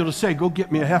Samuel to say, go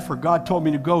get me a heifer. God told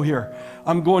me to go here.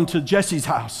 I'm going to Jesse's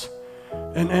house.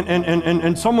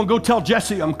 And someone go tell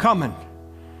Jesse I'm coming.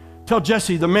 Tell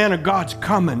Jesse the man of God's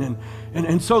coming.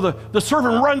 And so the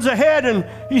servant runs ahead and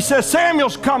he says,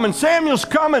 Samuel's coming, Samuel's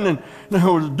coming. And it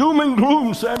was doom and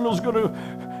gloom.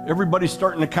 Everybody's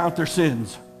starting to count their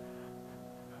sins.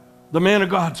 The man of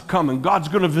God's coming. God's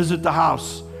going to visit the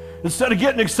house. Instead of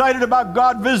getting excited about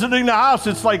God visiting the house,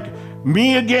 it's like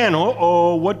me again.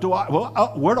 Uh-oh, where do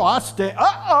I stand?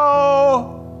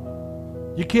 Uh-oh.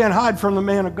 You can't hide from the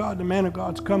man of God. The man of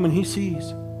God's coming. He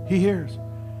sees. He hears.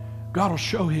 God will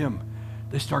show him.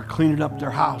 They start cleaning up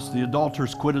their house. The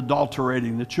adulterers quit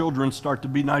adulterating. The children start to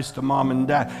be nice to mom and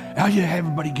dad.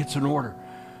 Everybody gets in order.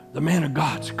 The man of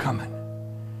God's coming.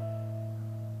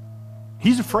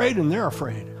 He's afraid and they're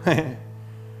afraid.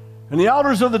 And the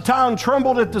elders of the town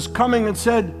trembled at this coming and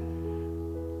said,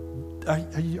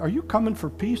 are you coming for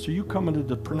peace? Or are you coming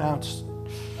to pronounce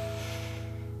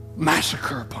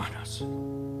massacre upon us?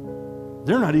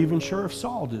 They're not even sure if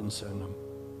Saul didn't send them.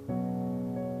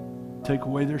 Take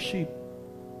away their sheep.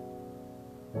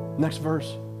 Next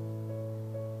verse.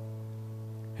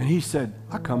 And he said,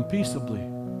 I come peaceably.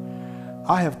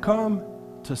 I have come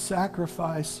to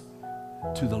sacrifice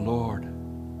to the Lord.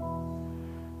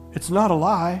 It's not a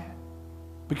lie,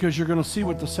 because you're going to see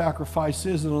what the sacrifice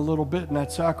is in a little bit, and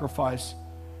that sacrifice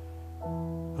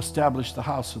established the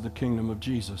house of the kingdom of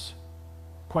Jesus.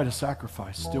 Quite a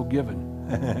sacrifice, still given.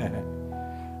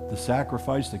 The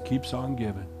sacrifice that keeps on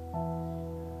giving.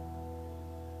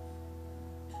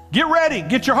 Get ready.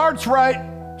 Get your hearts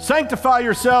right. Sanctify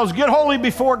yourselves. Get holy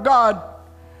before God.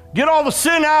 Get all the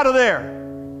sin out of there.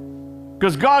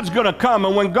 Because God's going to come.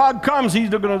 And when God comes, he's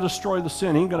going to destroy the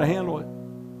sin. He ain't going to handle it.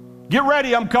 Get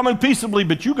ready. I'm coming peaceably,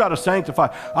 but you got to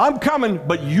sanctify. I'm coming,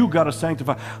 but you got to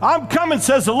sanctify. I'm coming,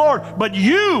 says the Lord, but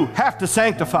you have to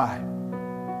sanctify.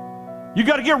 You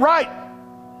got to get right.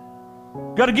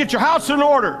 Got to get your house in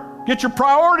order. Get your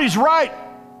priorities right.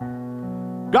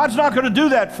 God's not going to do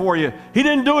that for you. He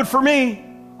didn't do it for me.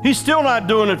 He's still not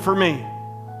doing it for me.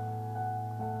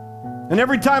 And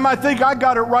every time I think I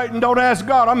got it right and don't ask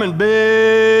God, I'm in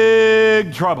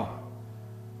big trouble.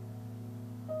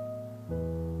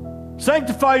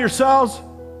 Sanctify yourselves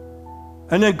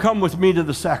and then come with me to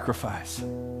the sacrifice.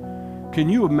 Can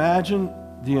you imagine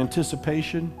the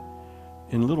anticipation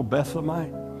in Little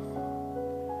Bethlehemite?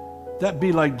 That'd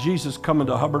be like Jesus coming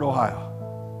to Hubbard, Ohio.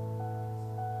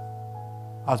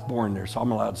 I was born there, so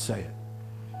I'm allowed to say it.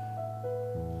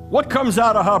 What comes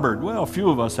out of Hubbard? Well, a few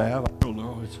of us have. I don't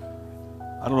know.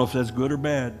 I don't know if that's good or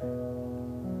bad.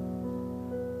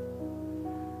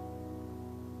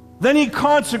 Then he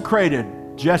consecrated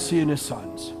Jesse and his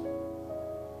sons.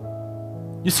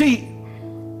 You see,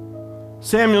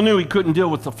 Samuel knew he couldn't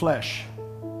deal with the flesh.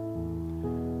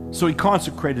 So he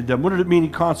consecrated them. What did it mean he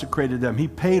consecrated them? He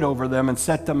paid over them and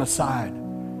set them aside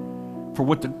for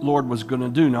what the Lord was going to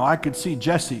do. Now I could see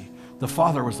Jesse, the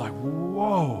father, was like,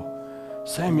 whoa,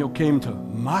 Samuel came to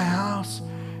my house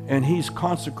and he's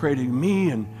consecrating me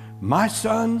and my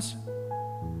sons.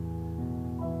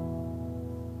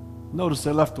 Notice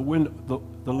they left the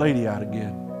lady out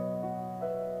again.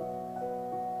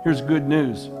 Here's good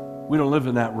news. We don't live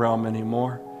in that realm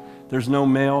anymore. There's no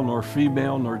male nor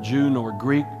female nor Jew nor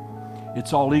Greek.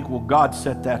 It's all equal. God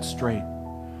set that straight.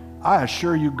 I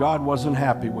assure you, God wasn't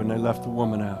happy when they left the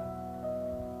woman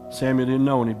out. Samuel didn't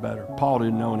know any better. Paul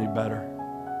didn't know any better.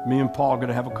 Me and Paul are going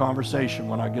to have a conversation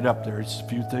when I get up there. It's a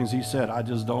few things he said I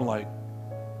just don't like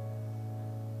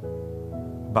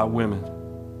about women.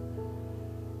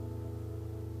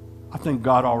 I think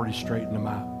God already straightened them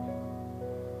out.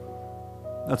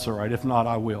 That's all right. If not,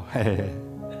 I will. Hey.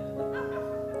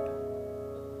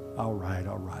 All right,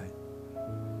 all right.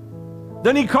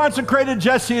 Then he consecrated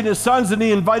Jesse and his sons, and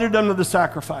he invited them to the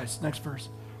sacrifice. Next verse.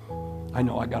 I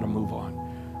know I got to move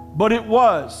on. But it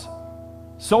was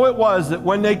that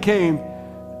when they came,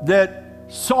 that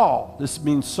Saul, this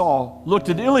means Saul, looked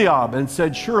at Eliab and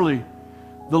said, surely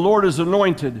the Lord is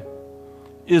anointed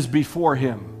is before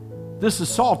him. This is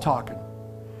Saul talking.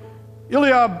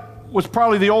 Eliab was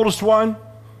probably the oldest one,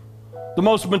 the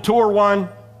most mature one,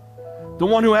 the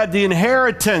one who had the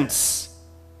inheritance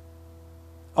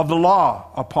of the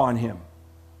law upon him,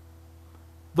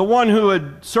 the one who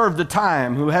had served the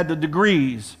time, who had the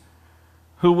degrees,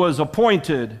 who was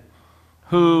appointed,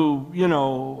 who,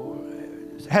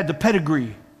 had the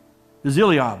pedigree, is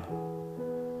Eliab.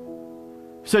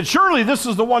 He said, surely this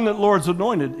is the one that the Lord's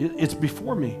anointed. It's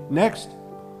before me. Next.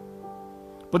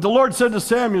 But the Lord said to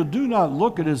Samuel, do not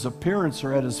look at his appearance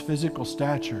or at his physical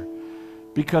stature,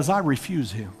 because I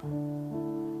refuse him.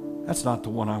 That's not the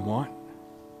one I want.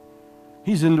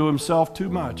 He's into himself too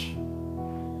much.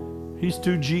 He's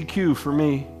too GQ for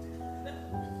me.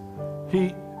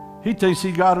 He thinks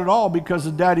he got it all because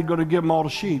the daddy going to give him all the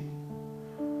sheep.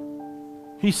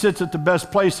 He sits at the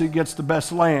best place and gets the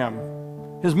best lamb.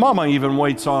 His mama even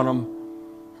waits on him.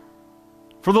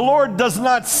 For the Lord does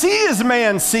not see as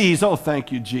man sees. Oh,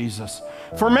 thank you, Jesus.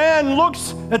 For man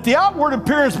looks at the outward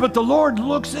appearance, but the Lord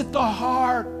looks at the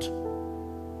heart.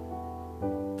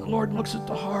 The Lord looks at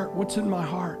the heart. What's in my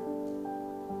heart?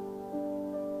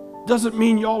 Doesn't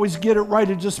mean you always get it right.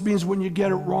 It just means when you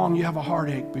get it wrong, you have a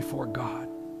heartache before God.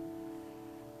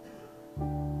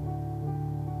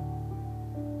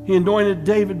 He anointed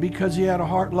David because he had a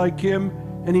heart like him,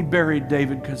 and he buried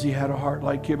David because he had a heart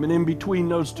like him. And in between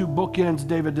those two bookends,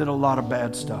 David did a lot of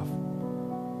bad stuff.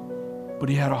 But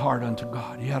he had a heart unto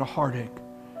God. He had a heartache.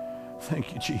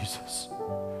 Thank you, Jesus.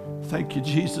 Thank you,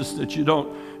 Jesus, that you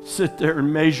don't sit there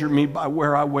and measure me by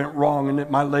where I went wrong and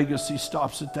that my legacy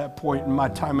stops at that point and my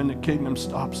time in the kingdom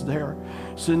stops there.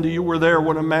 Cindy, you were there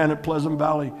when a man at Pleasant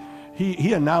Valley,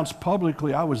 he announced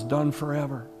publicly, I was done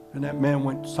forever. And that man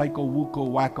went psycho, wuko,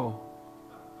 wacko.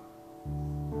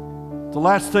 The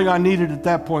last thing I needed at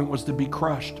that point was to be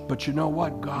crushed. But you know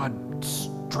what? God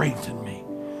strengthened me,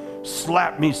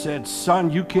 slapped me, said,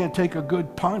 son, you can't take a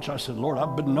good punch. I said, Lord,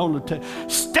 I've been known to take.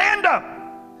 Stand up.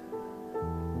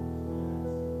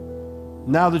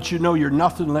 Now that you know you're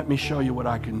nothing, let me show you what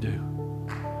I can do.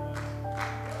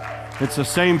 It's the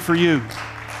same for you.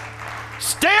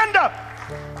 Stand up.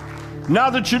 Now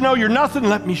that you know you're nothing,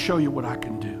 let me show you what I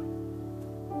can do.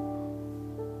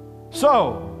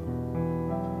 So,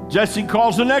 Jesse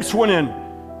calls the next one in,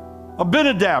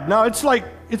 Abinadab. Now, it's like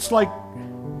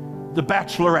the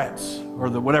Bachelorettes or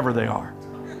the whatever they are.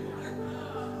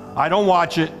 I don't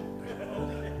watch it.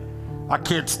 I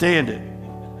can't stand it.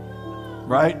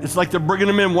 Right? It's like they're bringing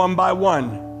them in one by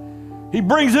one. He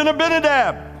brings in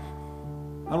Abinadab.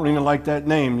 I don't even like that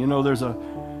name. You know, there's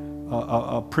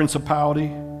a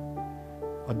principality,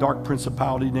 a dark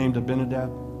principality named Abinadab.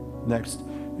 Next.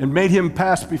 And made him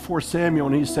pass before Samuel,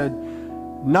 and he said,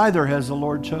 neither has the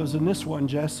Lord chosen this one,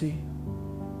 Jesse.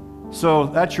 So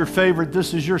that's your favorite.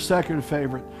 This is your second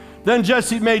favorite. Then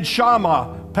Jesse made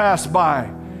Shammah pass by,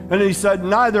 and he said,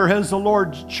 neither has the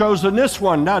Lord chosen this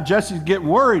one. Now Jesse's getting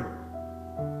worried.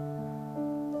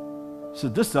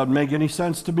 said, this doesn't make any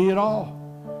sense to me at all.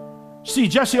 See,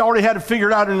 Jesse already had it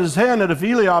figured out in his head that if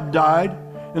Eliab died,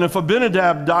 and if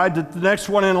Abinadab died, that the next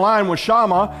one in line was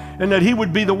Shammah, and that he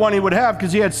would be the one he would have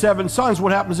because he had 7 sons.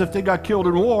 What happens if they got killed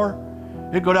in war?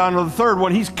 It'd go down to the third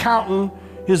one. He's counting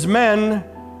his men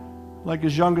like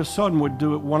his youngest son would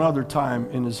do at one other time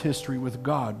in his history with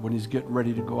God when he's getting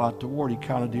ready to go out to war. He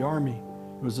counted the army.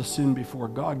 It was a sin before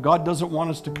God. God doesn't want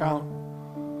us to count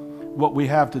what we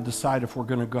have to decide if we're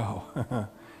going to go.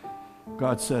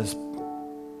 God says,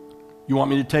 you want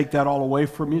me to take that all away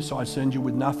from you so I send you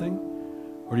with nothing?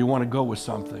 Or do you want to go with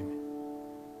something?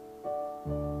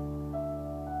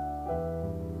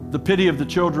 The pity of the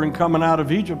children coming out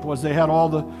of Egypt was they had all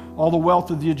the wealth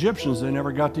of the Egyptians. They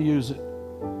never got to use it.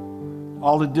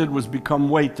 All it did was become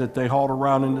weight that they hauled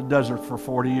around in the desert for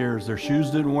 40 years. Their shoes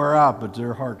didn't wear out, but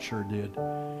their heart sure did.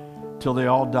 Till they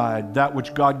all died. That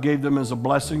which God gave them as a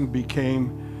blessing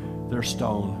became their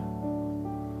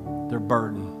stone, their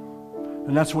burden.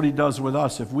 And that's what he does with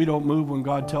us. If we don't move when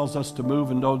God tells us to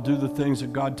move and don't do the things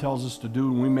that God tells us to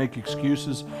do, and we make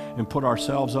excuses and put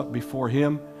ourselves up before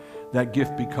him, that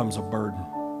gift becomes a burden.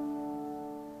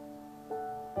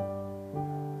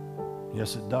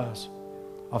 Yes, it does.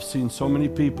 I've seen so many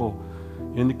people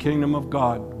in the kingdom of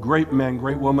God, great men,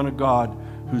 great women of God,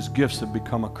 whose gifts have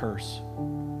become a curse.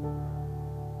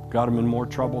 Got them in more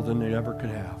trouble than they ever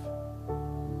could have.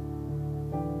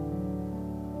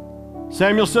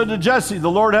 Samuel said to Jesse,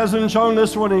 the Lord hasn't shown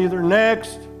this one either.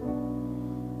 Next.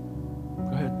 Go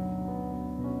ahead.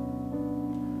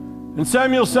 And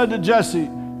Samuel said to Jesse,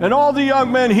 and all the young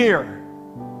men here.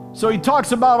 So he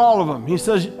talks about all of them. He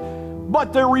says,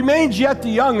 but there remains yet the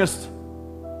youngest,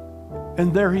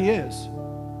 and there he is,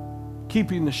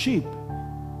 keeping the sheep.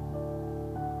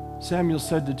 Samuel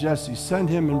said to Jesse, send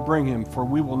him and bring him, for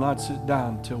we will not sit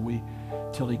down till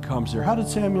he comes here. How did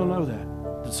Samuel know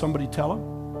that? Did somebody tell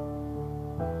him?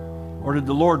 Or did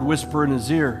the Lord whisper in his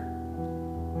ear,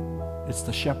 it's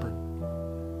the shepherd.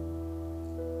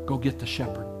 Go get the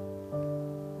shepherd.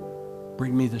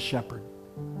 Bring me the shepherd.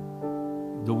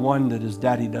 The one that his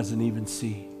daddy doesn't even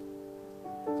see.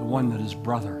 The one that his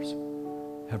brothers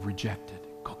have rejected.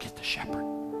 Go get the shepherd.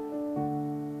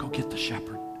 Go get the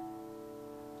shepherd.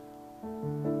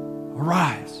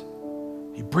 Arise.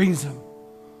 He brings him.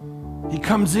 He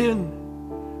comes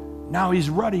in. Now he's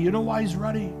ruddy. You know why he's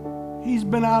ruddy? He's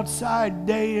been outside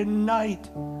day and night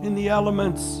in the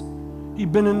elements. He's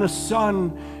been in the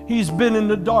sun. He's been in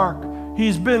the dark. They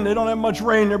don't have much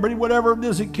rain there, but whatever it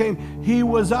is, it came. He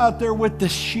was out there with the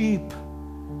sheep,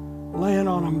 laying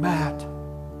on a mat.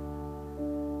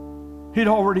 He'd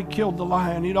already killed the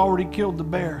lion. He'd already killed the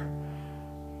bear.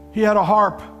 He had a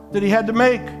harp that he had to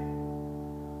make.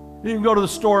 He didn't go to the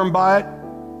store and buy it.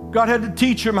 God had to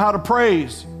teach him how to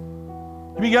praise.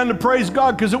 He began to praise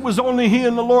God because it was only he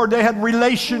and the Lord. They had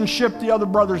relationship. The other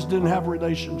brothers didn't have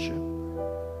relationship.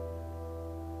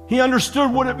 He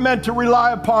understood what it meant to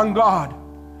rely upon God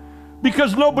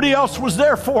because nobody else was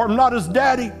there for him. Not his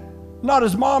daddy, not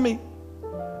his mommy,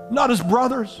 not his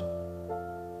brothers.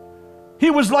 He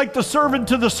was like the servant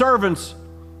to the servants.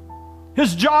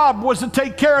 His job was to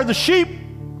take care of the sheep.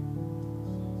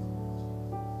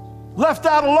 Left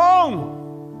out alone.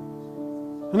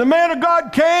 And the man of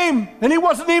God came, and he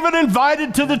wasn't even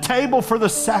invited to the table for the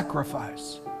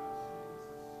sacrifice.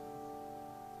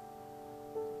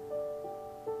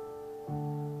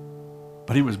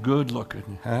 But he was good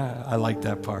looking. I like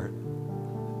that part.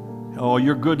 Oh,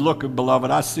 you're good looking, beloved.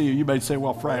 I see you. You may say,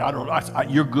 well, Frank,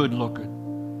 you're good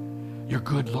looking. You're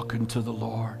good looking to the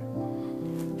Lord.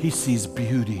 He sees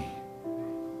beauty.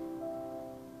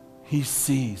 He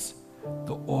sees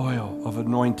the oil of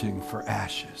anointing for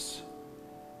ashes.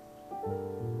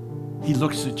 He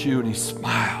looks at you and he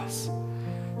smiles.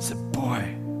 He said,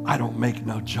 boy, I don't make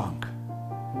no junk.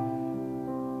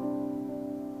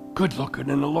 Good looking.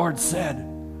 And the Lord said,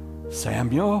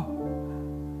 Samuel,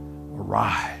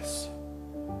 arise.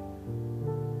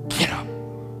 Get up.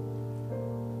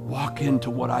 Walk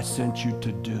into what I sent you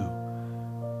to do.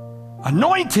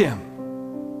 Anoint him.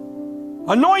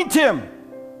 Anoint him.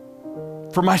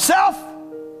 For myself,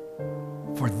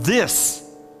 for this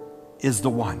is the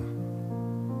one.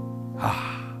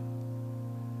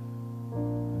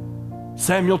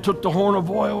 Samuel took the horn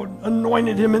of oil and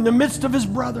anointed him in the midst of his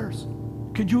brothers.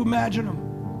 Could you imagine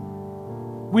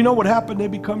them? We know what happened. They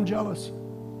become jealous.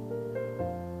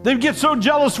 They get so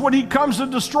jealous when he comes to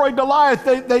destroy Goliath,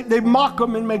 they mock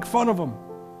him and make fun of him.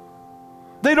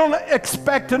 They don't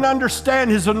expect and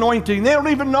understand his anointing. They don't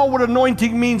even know what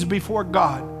anointing means before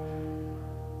God.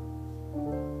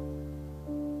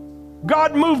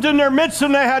 God moved in their midst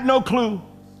and they had no clue.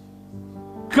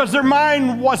 because their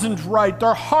mind wasn't right.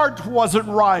 Their heart wasn't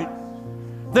right.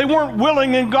 They weren't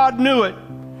willing, and God knew it.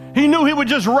 He knew he would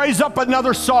just raise up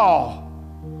another Saul.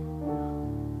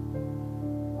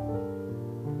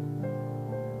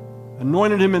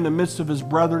 Anointed him in the midst of his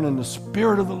brethren, and the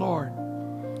Spirit of the Lord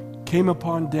came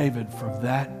upon David from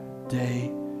that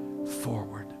day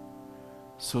forward.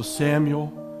 So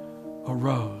Samuel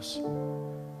arose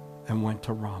and went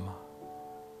to Ramah.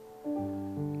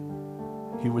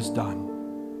 He was done.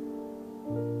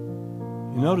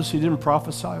 You notice he didn't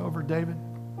prophesy over David?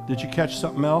 Did you catch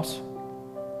something else?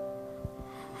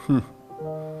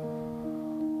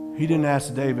 He didn't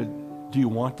ask David, do you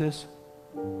want this?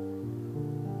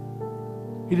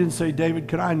 He didn't say, David,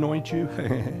 can I anoint you?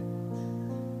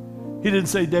 He didn't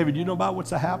say, David, you know about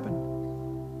what's happened?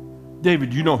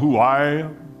 David, you know who I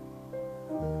am?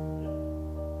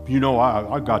 You know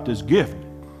I got this gift.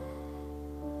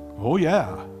 Oh,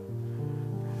 yeah.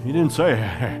 He didn't say,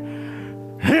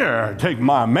 here, take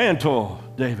my mantle,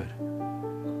 David.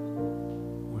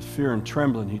 With fear and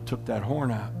trembling, he took that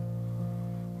horn out,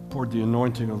 poured the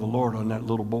anointing of the Lord on that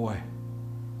little boy.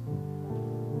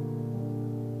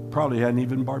 Probably hadn't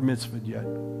even bar mitzvahed yet.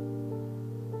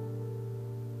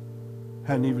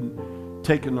 Hadn't even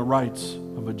taken the rights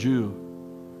of a Jew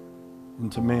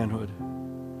into manhood.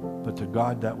 But to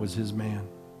God, that was his man.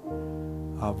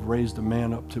 I've raised a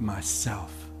man up to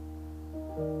myself,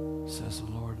 says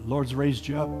the Lord. The Lord's raised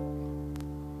you up.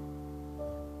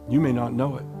 You may not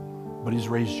know it, but he's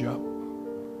raised you up.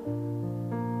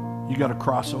 You got to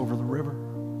cross over the river.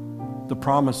 The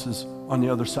promise is on the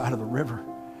other side of the river.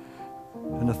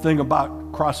 And the thing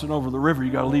about crossing over the river,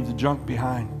 you got to leave the junk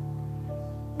behind.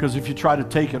 Because if you try to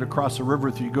take it across the river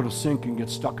with you, you're going to sink and get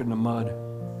stuck in the mud.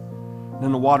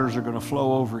 Then the waters are going to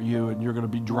flow over you, and you're going to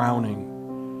be drowning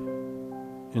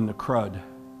in the crud.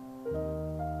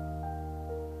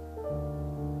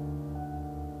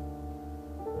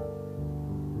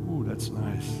 Ooh, that's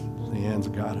nice. Leanne's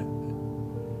got it.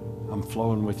 I'm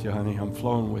flowing with you, honey. I'm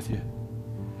flowing with you.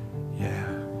 Yeah.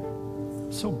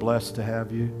 So blessed to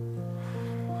have you.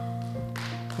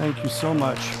 Thank you so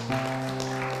much.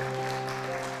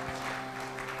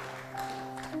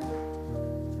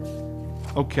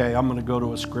 Okay, I'm going to go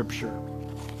to a scripture.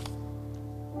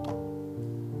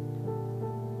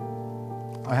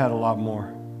 I had a lot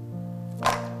more.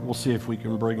 We'll see if we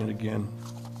can bring it again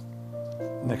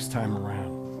next time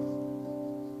around.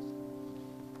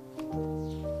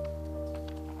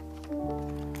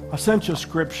 I sent you a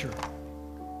scripture,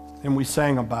 and we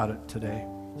sang about it today.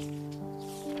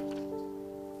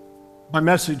 My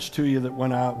message to you that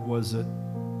went out was that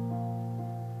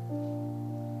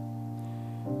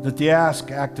the ask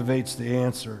activates the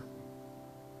answer.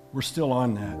 We're still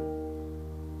on that.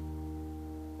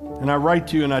 And I write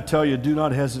to you and I tell you, do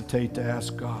not hesitate to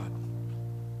ask God.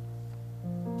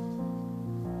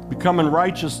 Becoming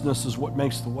righteousness is what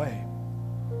makes the way.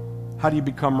 How do you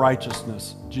become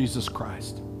righteousness? Jesus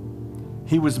Christ.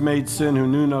 He was made sin who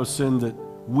knew no sin, that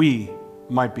we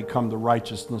might become the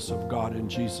righteousness of God in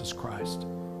Jesus Christ.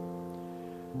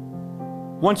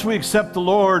 Once we accept the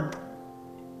Lord,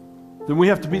 then we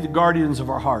have to be the guardians of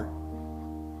our heart.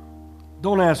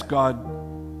 Don't ask God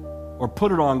or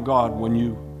put it on God when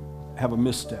you have a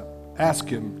misstep. Ask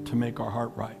him to make our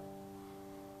heart right.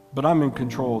 But I'm in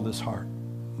control of this heart,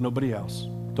 nobody else.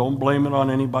 Don't blame it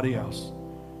on anybody else.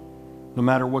 No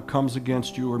matter what comes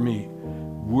against you or me,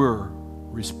 we're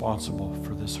responsible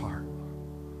for this heart.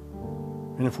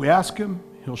 And if we ask him,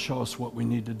 he'll show us what we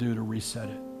need to do to reset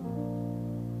it.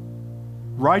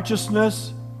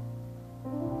 Righteousness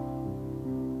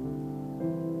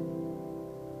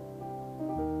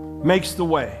makes the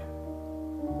way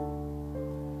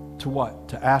to what?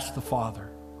 To ask the Father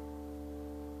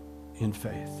in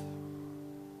faith.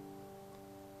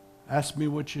 Ask me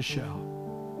what you shall,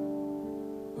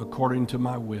 according to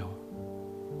my will,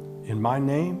 in my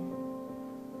name,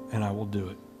 and I will do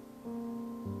it.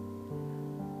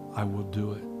 I will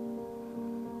do it.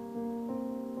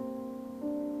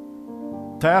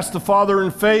 To ask the Father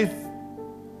in faith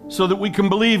so that we can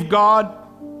believe God,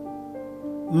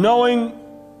 knowing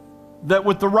that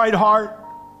with the right heart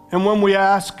and when we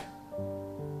ask,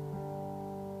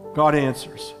 God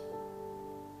answers.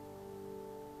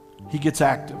 He gets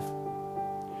active.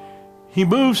 He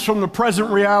moves from the present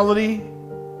reality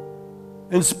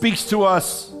and speaks to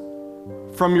us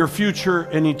from your future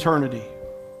and eternity.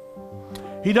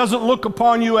 He doesn't look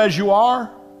upon you as you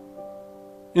are,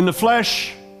 in the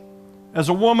flesh, as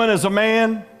a woman, as a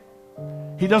man.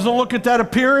 He doesn't look at that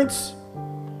appearance.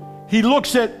 He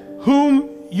looks at whom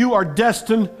you are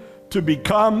destined to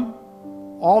become,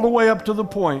 all the way up to the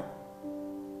point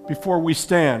before we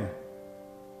stand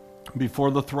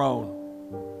before the throne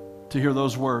to hear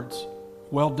those words,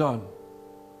 "Well done,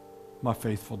 my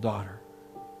faithful daughter.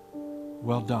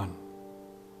 Well done,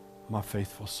 my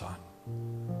faithful son."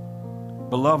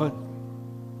 Beloved,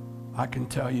 I can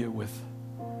tell you with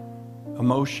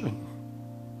emotion,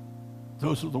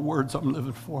 those are the words I'm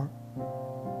living for.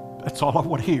 That's all I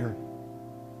want to hear.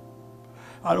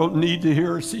 I don't need to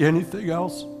hear or see anything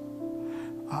else.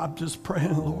 I'm just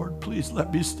praying, Lord, please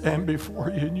let me stand before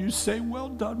you and you say, "Well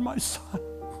done, my son."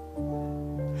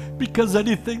 Because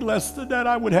anything less than that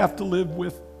I would have to live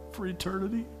with for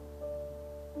eternity.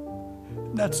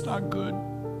 That's not good.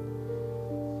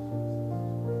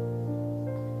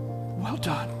 Well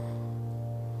done.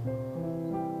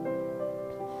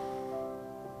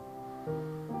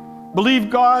 Believe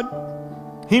God,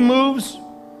 He moves,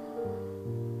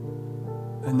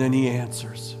 and then He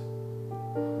answers.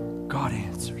 God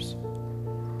answers.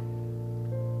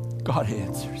 God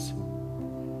answers.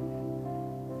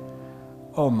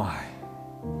 Oh my.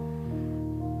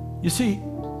 You see,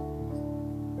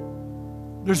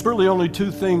 there's really only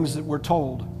two things that we're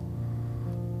told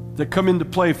that come into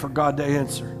play for God to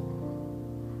answer.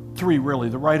 Three, really.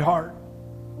 The right heart,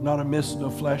 not amiss, no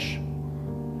flesh.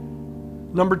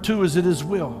 Number two is it His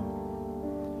will.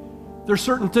 There's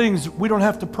certain things we don't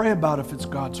have to pray about if it's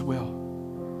God's will.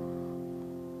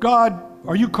 God,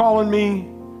 are you calling me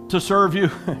to serve you?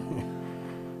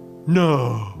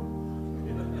 No.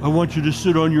 I want you to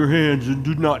sit on your hands and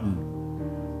do nothing.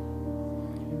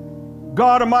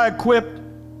 God, am I equipped?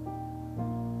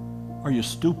 Are you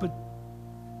stupid?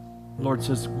 The Lord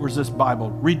says, where's this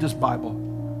Bible? Read this Bible.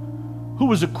 Who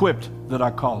was equipped that I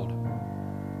called?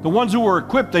 The ones who were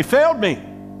equipped, they failed me.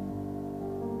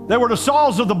 They were the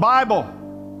Sauls of the Bible.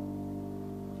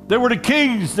 They were the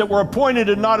kings that were appointed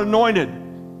and not anointed.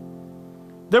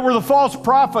 They were the false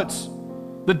prophets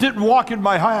that didn't walk in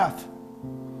my path.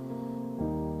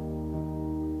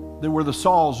 They were the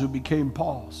Sauls who became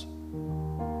Pauls,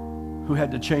 who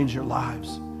had to change their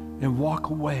lives and walk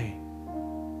away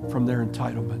from their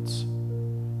entitlements.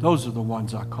 Those are the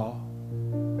ones I call.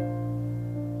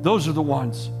 Those are the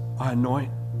ones I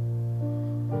anoint.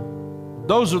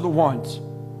 Those are the ones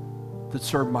that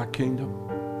serve my kingdom.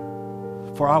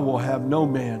 For I will have no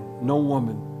man, no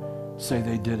woman say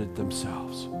they did it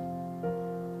themselves.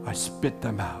 I spit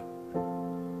them out.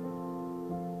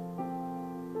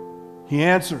 He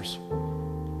answers.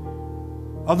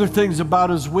 Other things about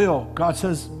His will. God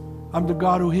says, I'm the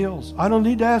God who heals. I don't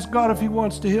need to ask God if He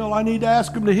wants to heal. I need to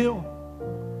ask Him to heal.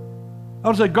 I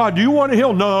don't say, God, do you want to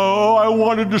heal? No, I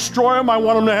want to destroy them. I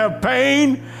want them to have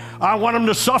pain. I want them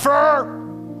to suffer.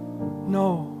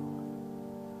 No.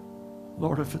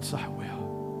 Lord, if it's thy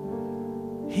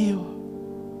will, heal.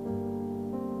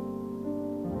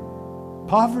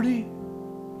 Poverty.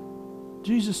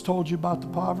 Jesus told you about the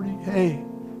poverty. Hey,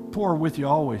 poor with you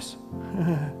always.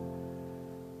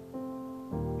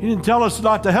 He didn't tell us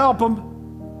not to help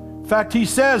them. In fact, He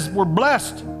says we're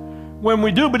blessed when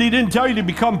we do, but He didn't tell you to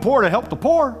become poor to help the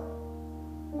poor.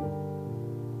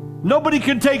 Nobody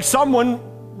can take someone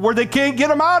where they can't get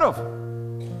them out of.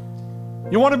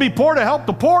 You want to be poor to help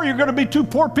the poor, you're going to be two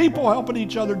poor people helping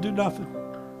each other do nothing.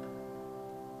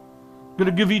 Going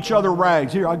to give each other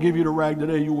rags. Here, I'll give you the rag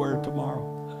today, you wear it tomorrow.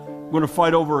 I'm going to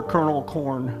fight over a kernel of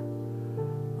corn.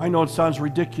 I know it sounds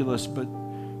ridiculous, but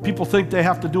people think they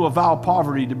have to do a vow of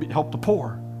poverty to help the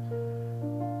poor.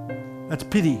 That's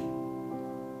pity.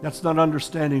 That's not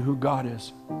understanding who God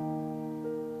is.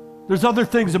 There's other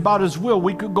things about His will.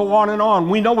 We could go on and on.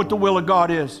 We know what the will of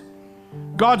God is.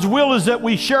 God's will is that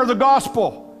we share the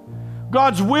gospel.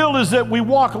 God's will is that we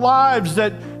walk lives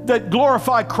that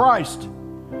glorify Christ.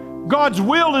 God's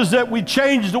will is that we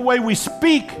change the way we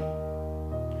speak.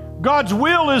 God's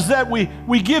will is that we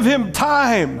give Him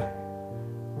time.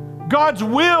 God's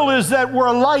will is that we're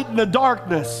a light in the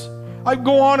darkness. I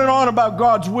go on and on about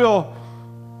God's will.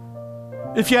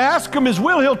 If you ask Him His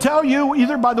will, He'll tell you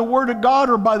either by the word of God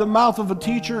or by the mouth of a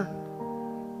teacher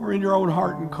or in your own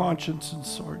heart and conscience and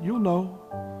sort. You'll know.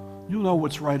 You'll know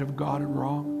what's right of God and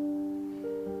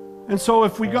wrong. And so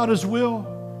if we got His will,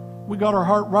 we got our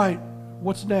heart right.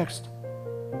 What's next?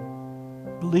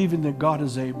 Believing that God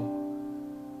is able.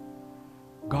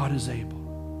 God is able.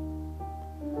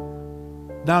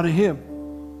 Now to Him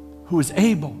who is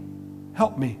able,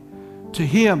 help me, to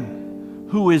Him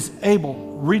who is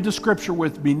able, read the scripture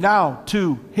with me now,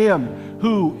 to Him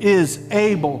who is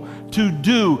able to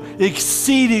do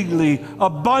exceedingly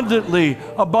abundantly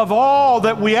above all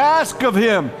that we ask of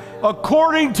Him,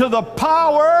 according to the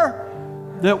power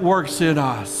that works in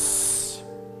us.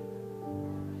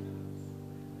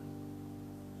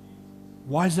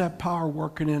 Why is that power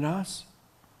working in us?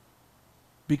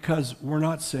 Because we're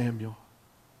not Samuel.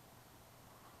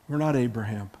 We're not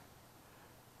Abraham.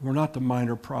 We're not the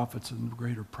minor prophets and the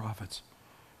greater prophets.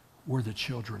 We're the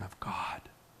children of God.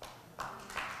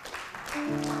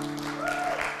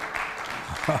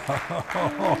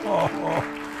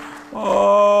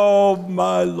 Oh,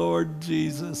 my Lord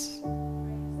Jesus.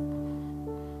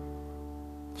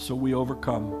 So we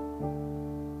overcome.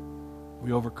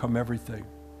 We overcome everything.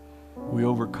 We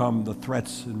overcome the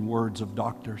threats and words of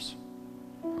doctors.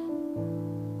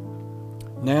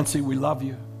 Nancy, we love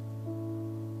you.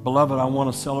 Beloved, I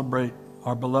want to celebrate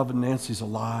our beloved Nancy's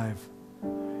alive.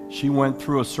 She went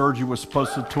through a surgery was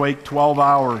supposed to take 12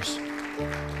 hours.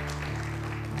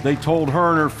 They told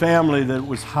her and her family that it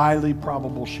was highly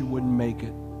probable she wouldn't make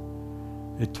it.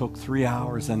 It took 3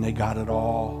 hours and they got it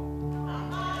all.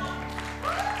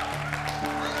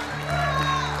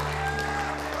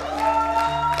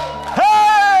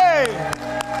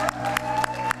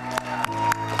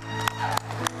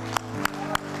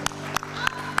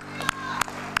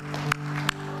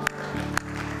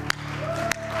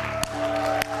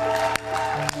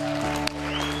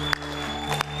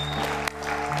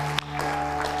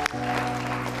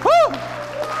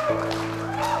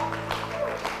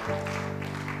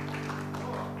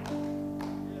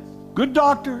 Good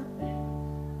doctor,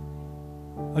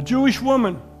 a Jewish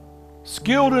woman,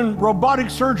 skilled in robotic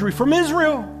surgery from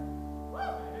Israel,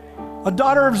 a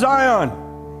daughter of Zion.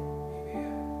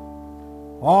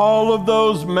 All of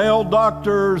those male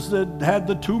doctors that had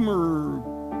the tumor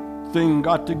thing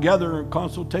got together in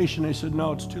consultation. They said,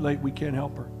 no, it's too late. We can't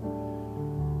help her.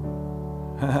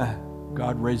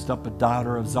 God raised up a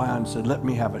daughter of Zion and said, let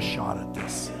me have a shot at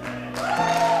this.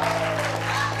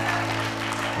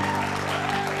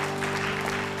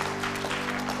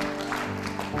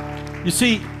 You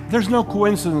see, there's no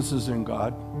coincidences in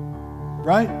God,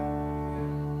 right?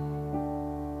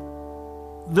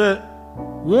 The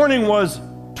warning was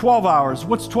 12 hours.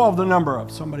 What's 12 the number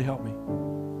of? Somebody help me.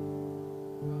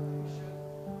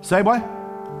 Say what?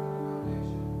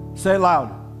 Say it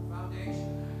loud.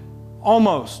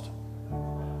 Almost.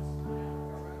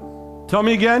 Tell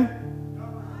me again.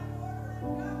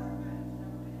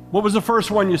 What was the first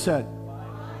one you said?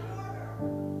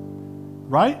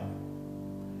 Right?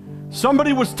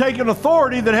 Somebody was taking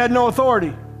authority that had no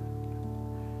authority.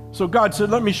 So God said,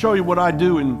 let me show you what I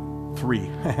do in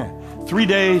 3. 3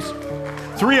 days,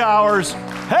 3 hours.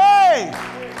 Hey!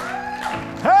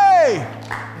 Hey!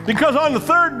 Because on the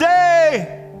third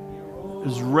day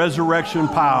is resurrection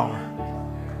power.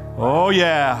 Oh,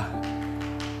 yeah.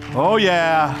 Oh,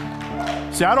 yeah.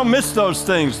 See, I don't miss those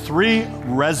things. 3,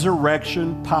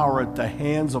 resurrection power at the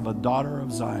hands of a daughter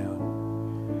of Zion.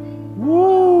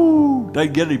 Woo!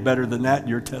 Doesn't get any better than that in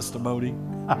your testimony.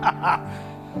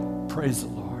 Praise the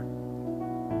Lord.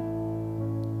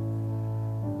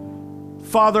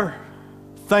 Father,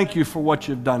 thank you for what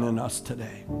you've done in us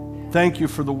today. Thank you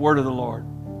for the word of the Lord.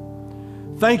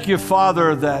 Thank you,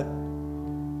 Father, that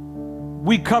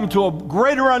we come to a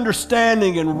greater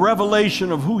understanding and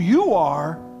revelation of who you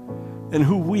are and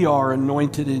who we are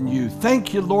anointed in you.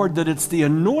 Thank you, Lord, that it's the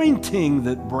anointing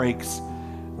that breaks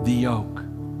the yoke.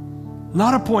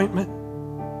 Not appointment,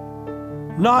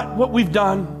 not what we've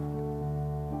done,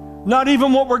 not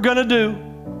even what we're going to do.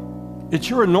 It's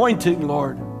your anointing,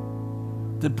 Lord,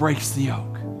 that breaks the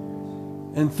yoke.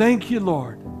 And thank you,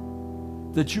 Lord,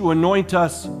 that you anoint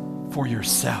us for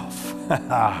yourself,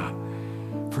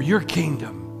 for your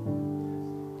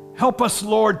kingdom. Help us,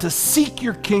 Lord, to seek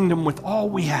your kingdom with all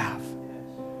we have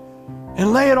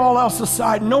and lay it all else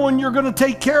aside, knowing you're going to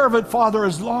take care of it, Father,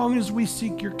 as long as we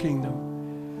seek your kingdom.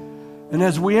 And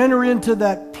as we enter into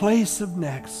that place of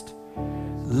next,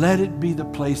 let it be the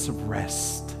place of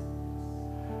rest.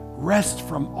 Rest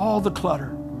from all the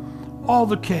clutter, all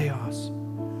the chaos,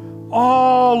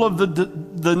 all of the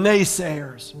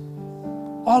naysayers,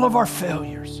 all of our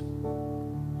failures.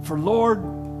 For Lord,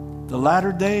 the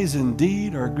latter days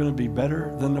indeed are going to be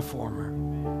better than the former.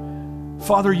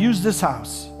 Father, use this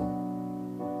house.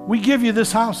 We give you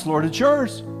this house, Lord. It's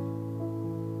yours.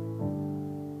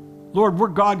 Lord, we're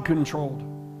God-controlled.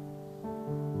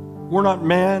 We're not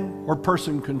man or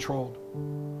person-controlled.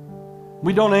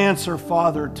 We don't answer,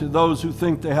 Father, to those who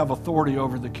think they have authority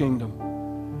over the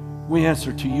kingdom. We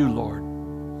answer to you, Lord.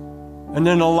 And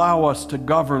then allow us to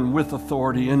govern with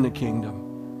authority in the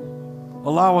kingdom.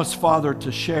 Allow us, Father,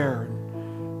 to share,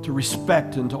 to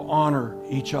respect, and to honor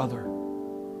each other.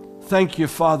 Thank you,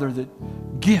 Father, that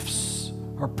gifts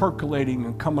are percolating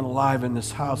and coming alive in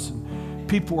this house, and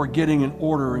people are getting in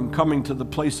order and coming to the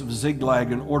place of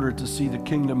Ziklag in order to see the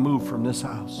kingdom move from this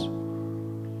house.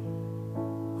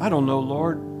 I don't know,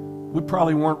 Lord, We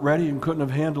probably weren't ready and couldn't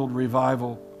have handled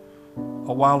revival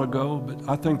a while ago, but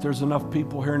I think there's enough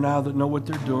people here now that know what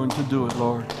they're doing to do it,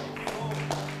 Lord.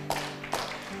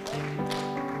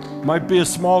 Might be a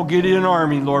small Gideon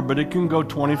army, Lord, but it can go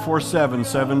 24/7,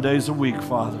 7 days a week,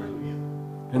 Father.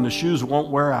 And the shoes won't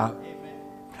wear out.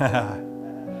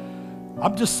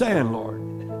 I'm just saying, Lord.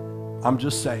 I'm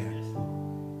just saying.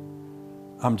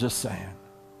 I'm just saying.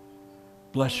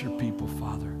 Bless your people,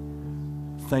 Father.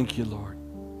 Thank you, Lord.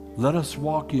 Let us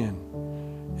walk in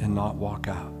and not walk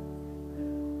out.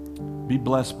 Be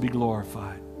blessed, be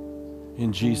glorified.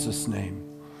 In Jesus' name.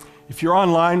 If you're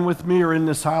online with me or in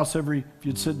this house, if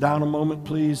you'd sit down a moment,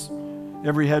 please.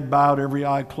 Every head bowed, every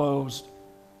eye closed.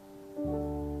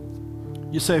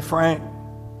 You say, Frank,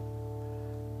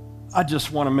 I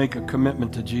just want to make a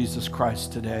commitment to Jesus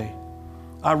Christ today.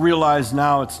 I realize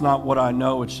now it's not what I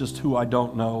know, it's just who I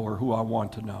don't know or who I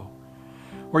want to know.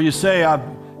 Or you say, I've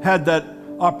had that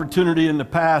opportunity in the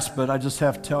past, but I just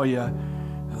have to tell you,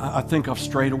 I think I've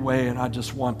strayed away, and I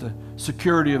just want the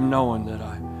security of knowing that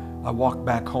I walk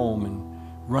back home and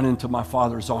run into my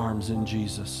Father's arms in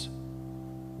Jesus.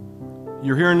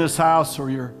 You're here in this house, or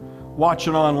you're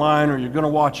watching online, or you're going to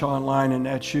watch online, and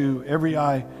that's you. Every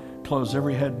eye closed,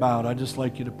 every head bowed. I'd just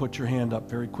like you to put your hand up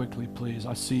very quickly, please.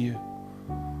 I see you.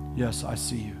 Yes, I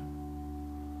see you.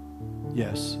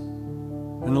 Yes.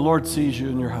 And the Lord sees you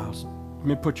in your house. Let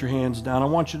me put your hands down. I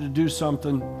want you to do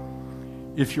something.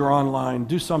 If you're online,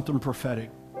 do something prophetic.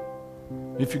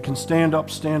 If you can stand up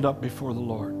before the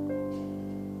Lord.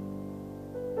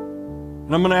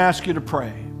 And I'm going to ask you to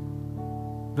pray.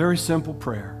 Very simple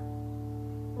prayer.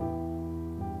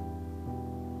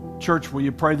 Church, will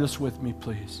you pray this with me,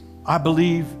 please? I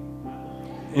believe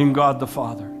in God the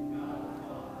Father.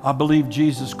 I believe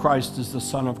Jesus Christ is the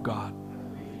Son of God.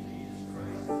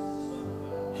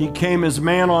 He came as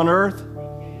man on earth,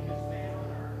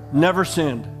 never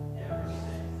sinned,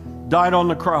 died on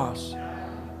the cross,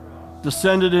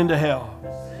 descended into hell,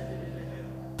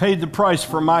 paid the price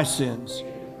for my sins.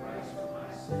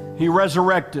 He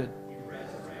resurrected,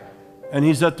 and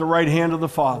he's at the right hand of the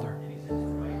Father.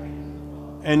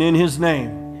 And in his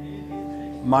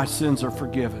name, my sins are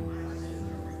forgiven.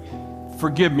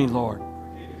 Forgive me, Lord.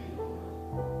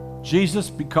 Jesus,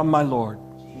 become my Lord.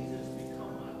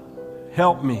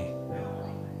 Help me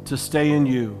to stay in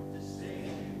you,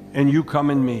 and you come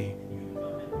in me.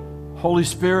 Holy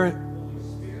Spirit,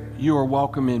 you are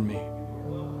welcome in me.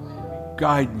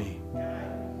 Guide me,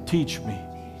 teach me,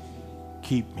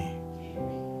 keep me.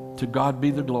 To God be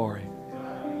the glory.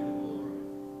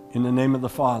 In the name of the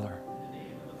Father,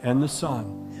 and the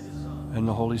Son, and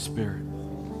the Holy Spirit.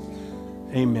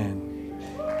 Amen.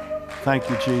 Thank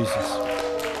you, Jesus.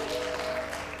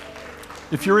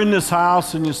 If you're in this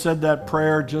house and you said that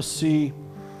prayer, just see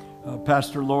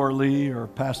Pastor Laura Lee or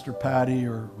Pastor Patty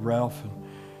or Ralph,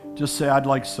 and just say, I'd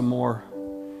like some more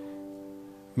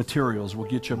materials. We'll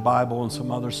get you a Bible and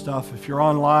some other stuff. If you're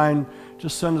online,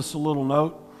 just send us a little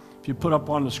note. If you put up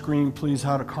on the screen, please,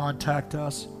 how to contact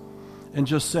us. And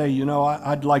just say, you know,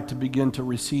 I'd like to begin to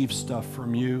receive stuff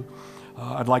from you.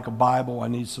 I'd like a Bible. I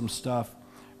need some stuff.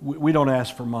 We don't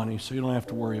ask for money, so you don't have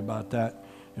to worry about that.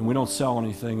 And we don't sell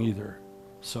anything either,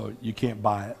 so you can't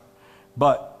buy it.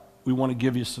 But we want to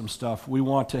give you some stuff. We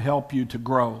want to help you to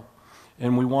grow,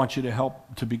 and we want you to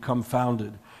help to become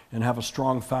founded and have a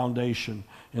strong foundation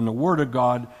in the Word of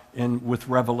God and with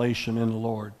revelation in the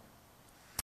Lord.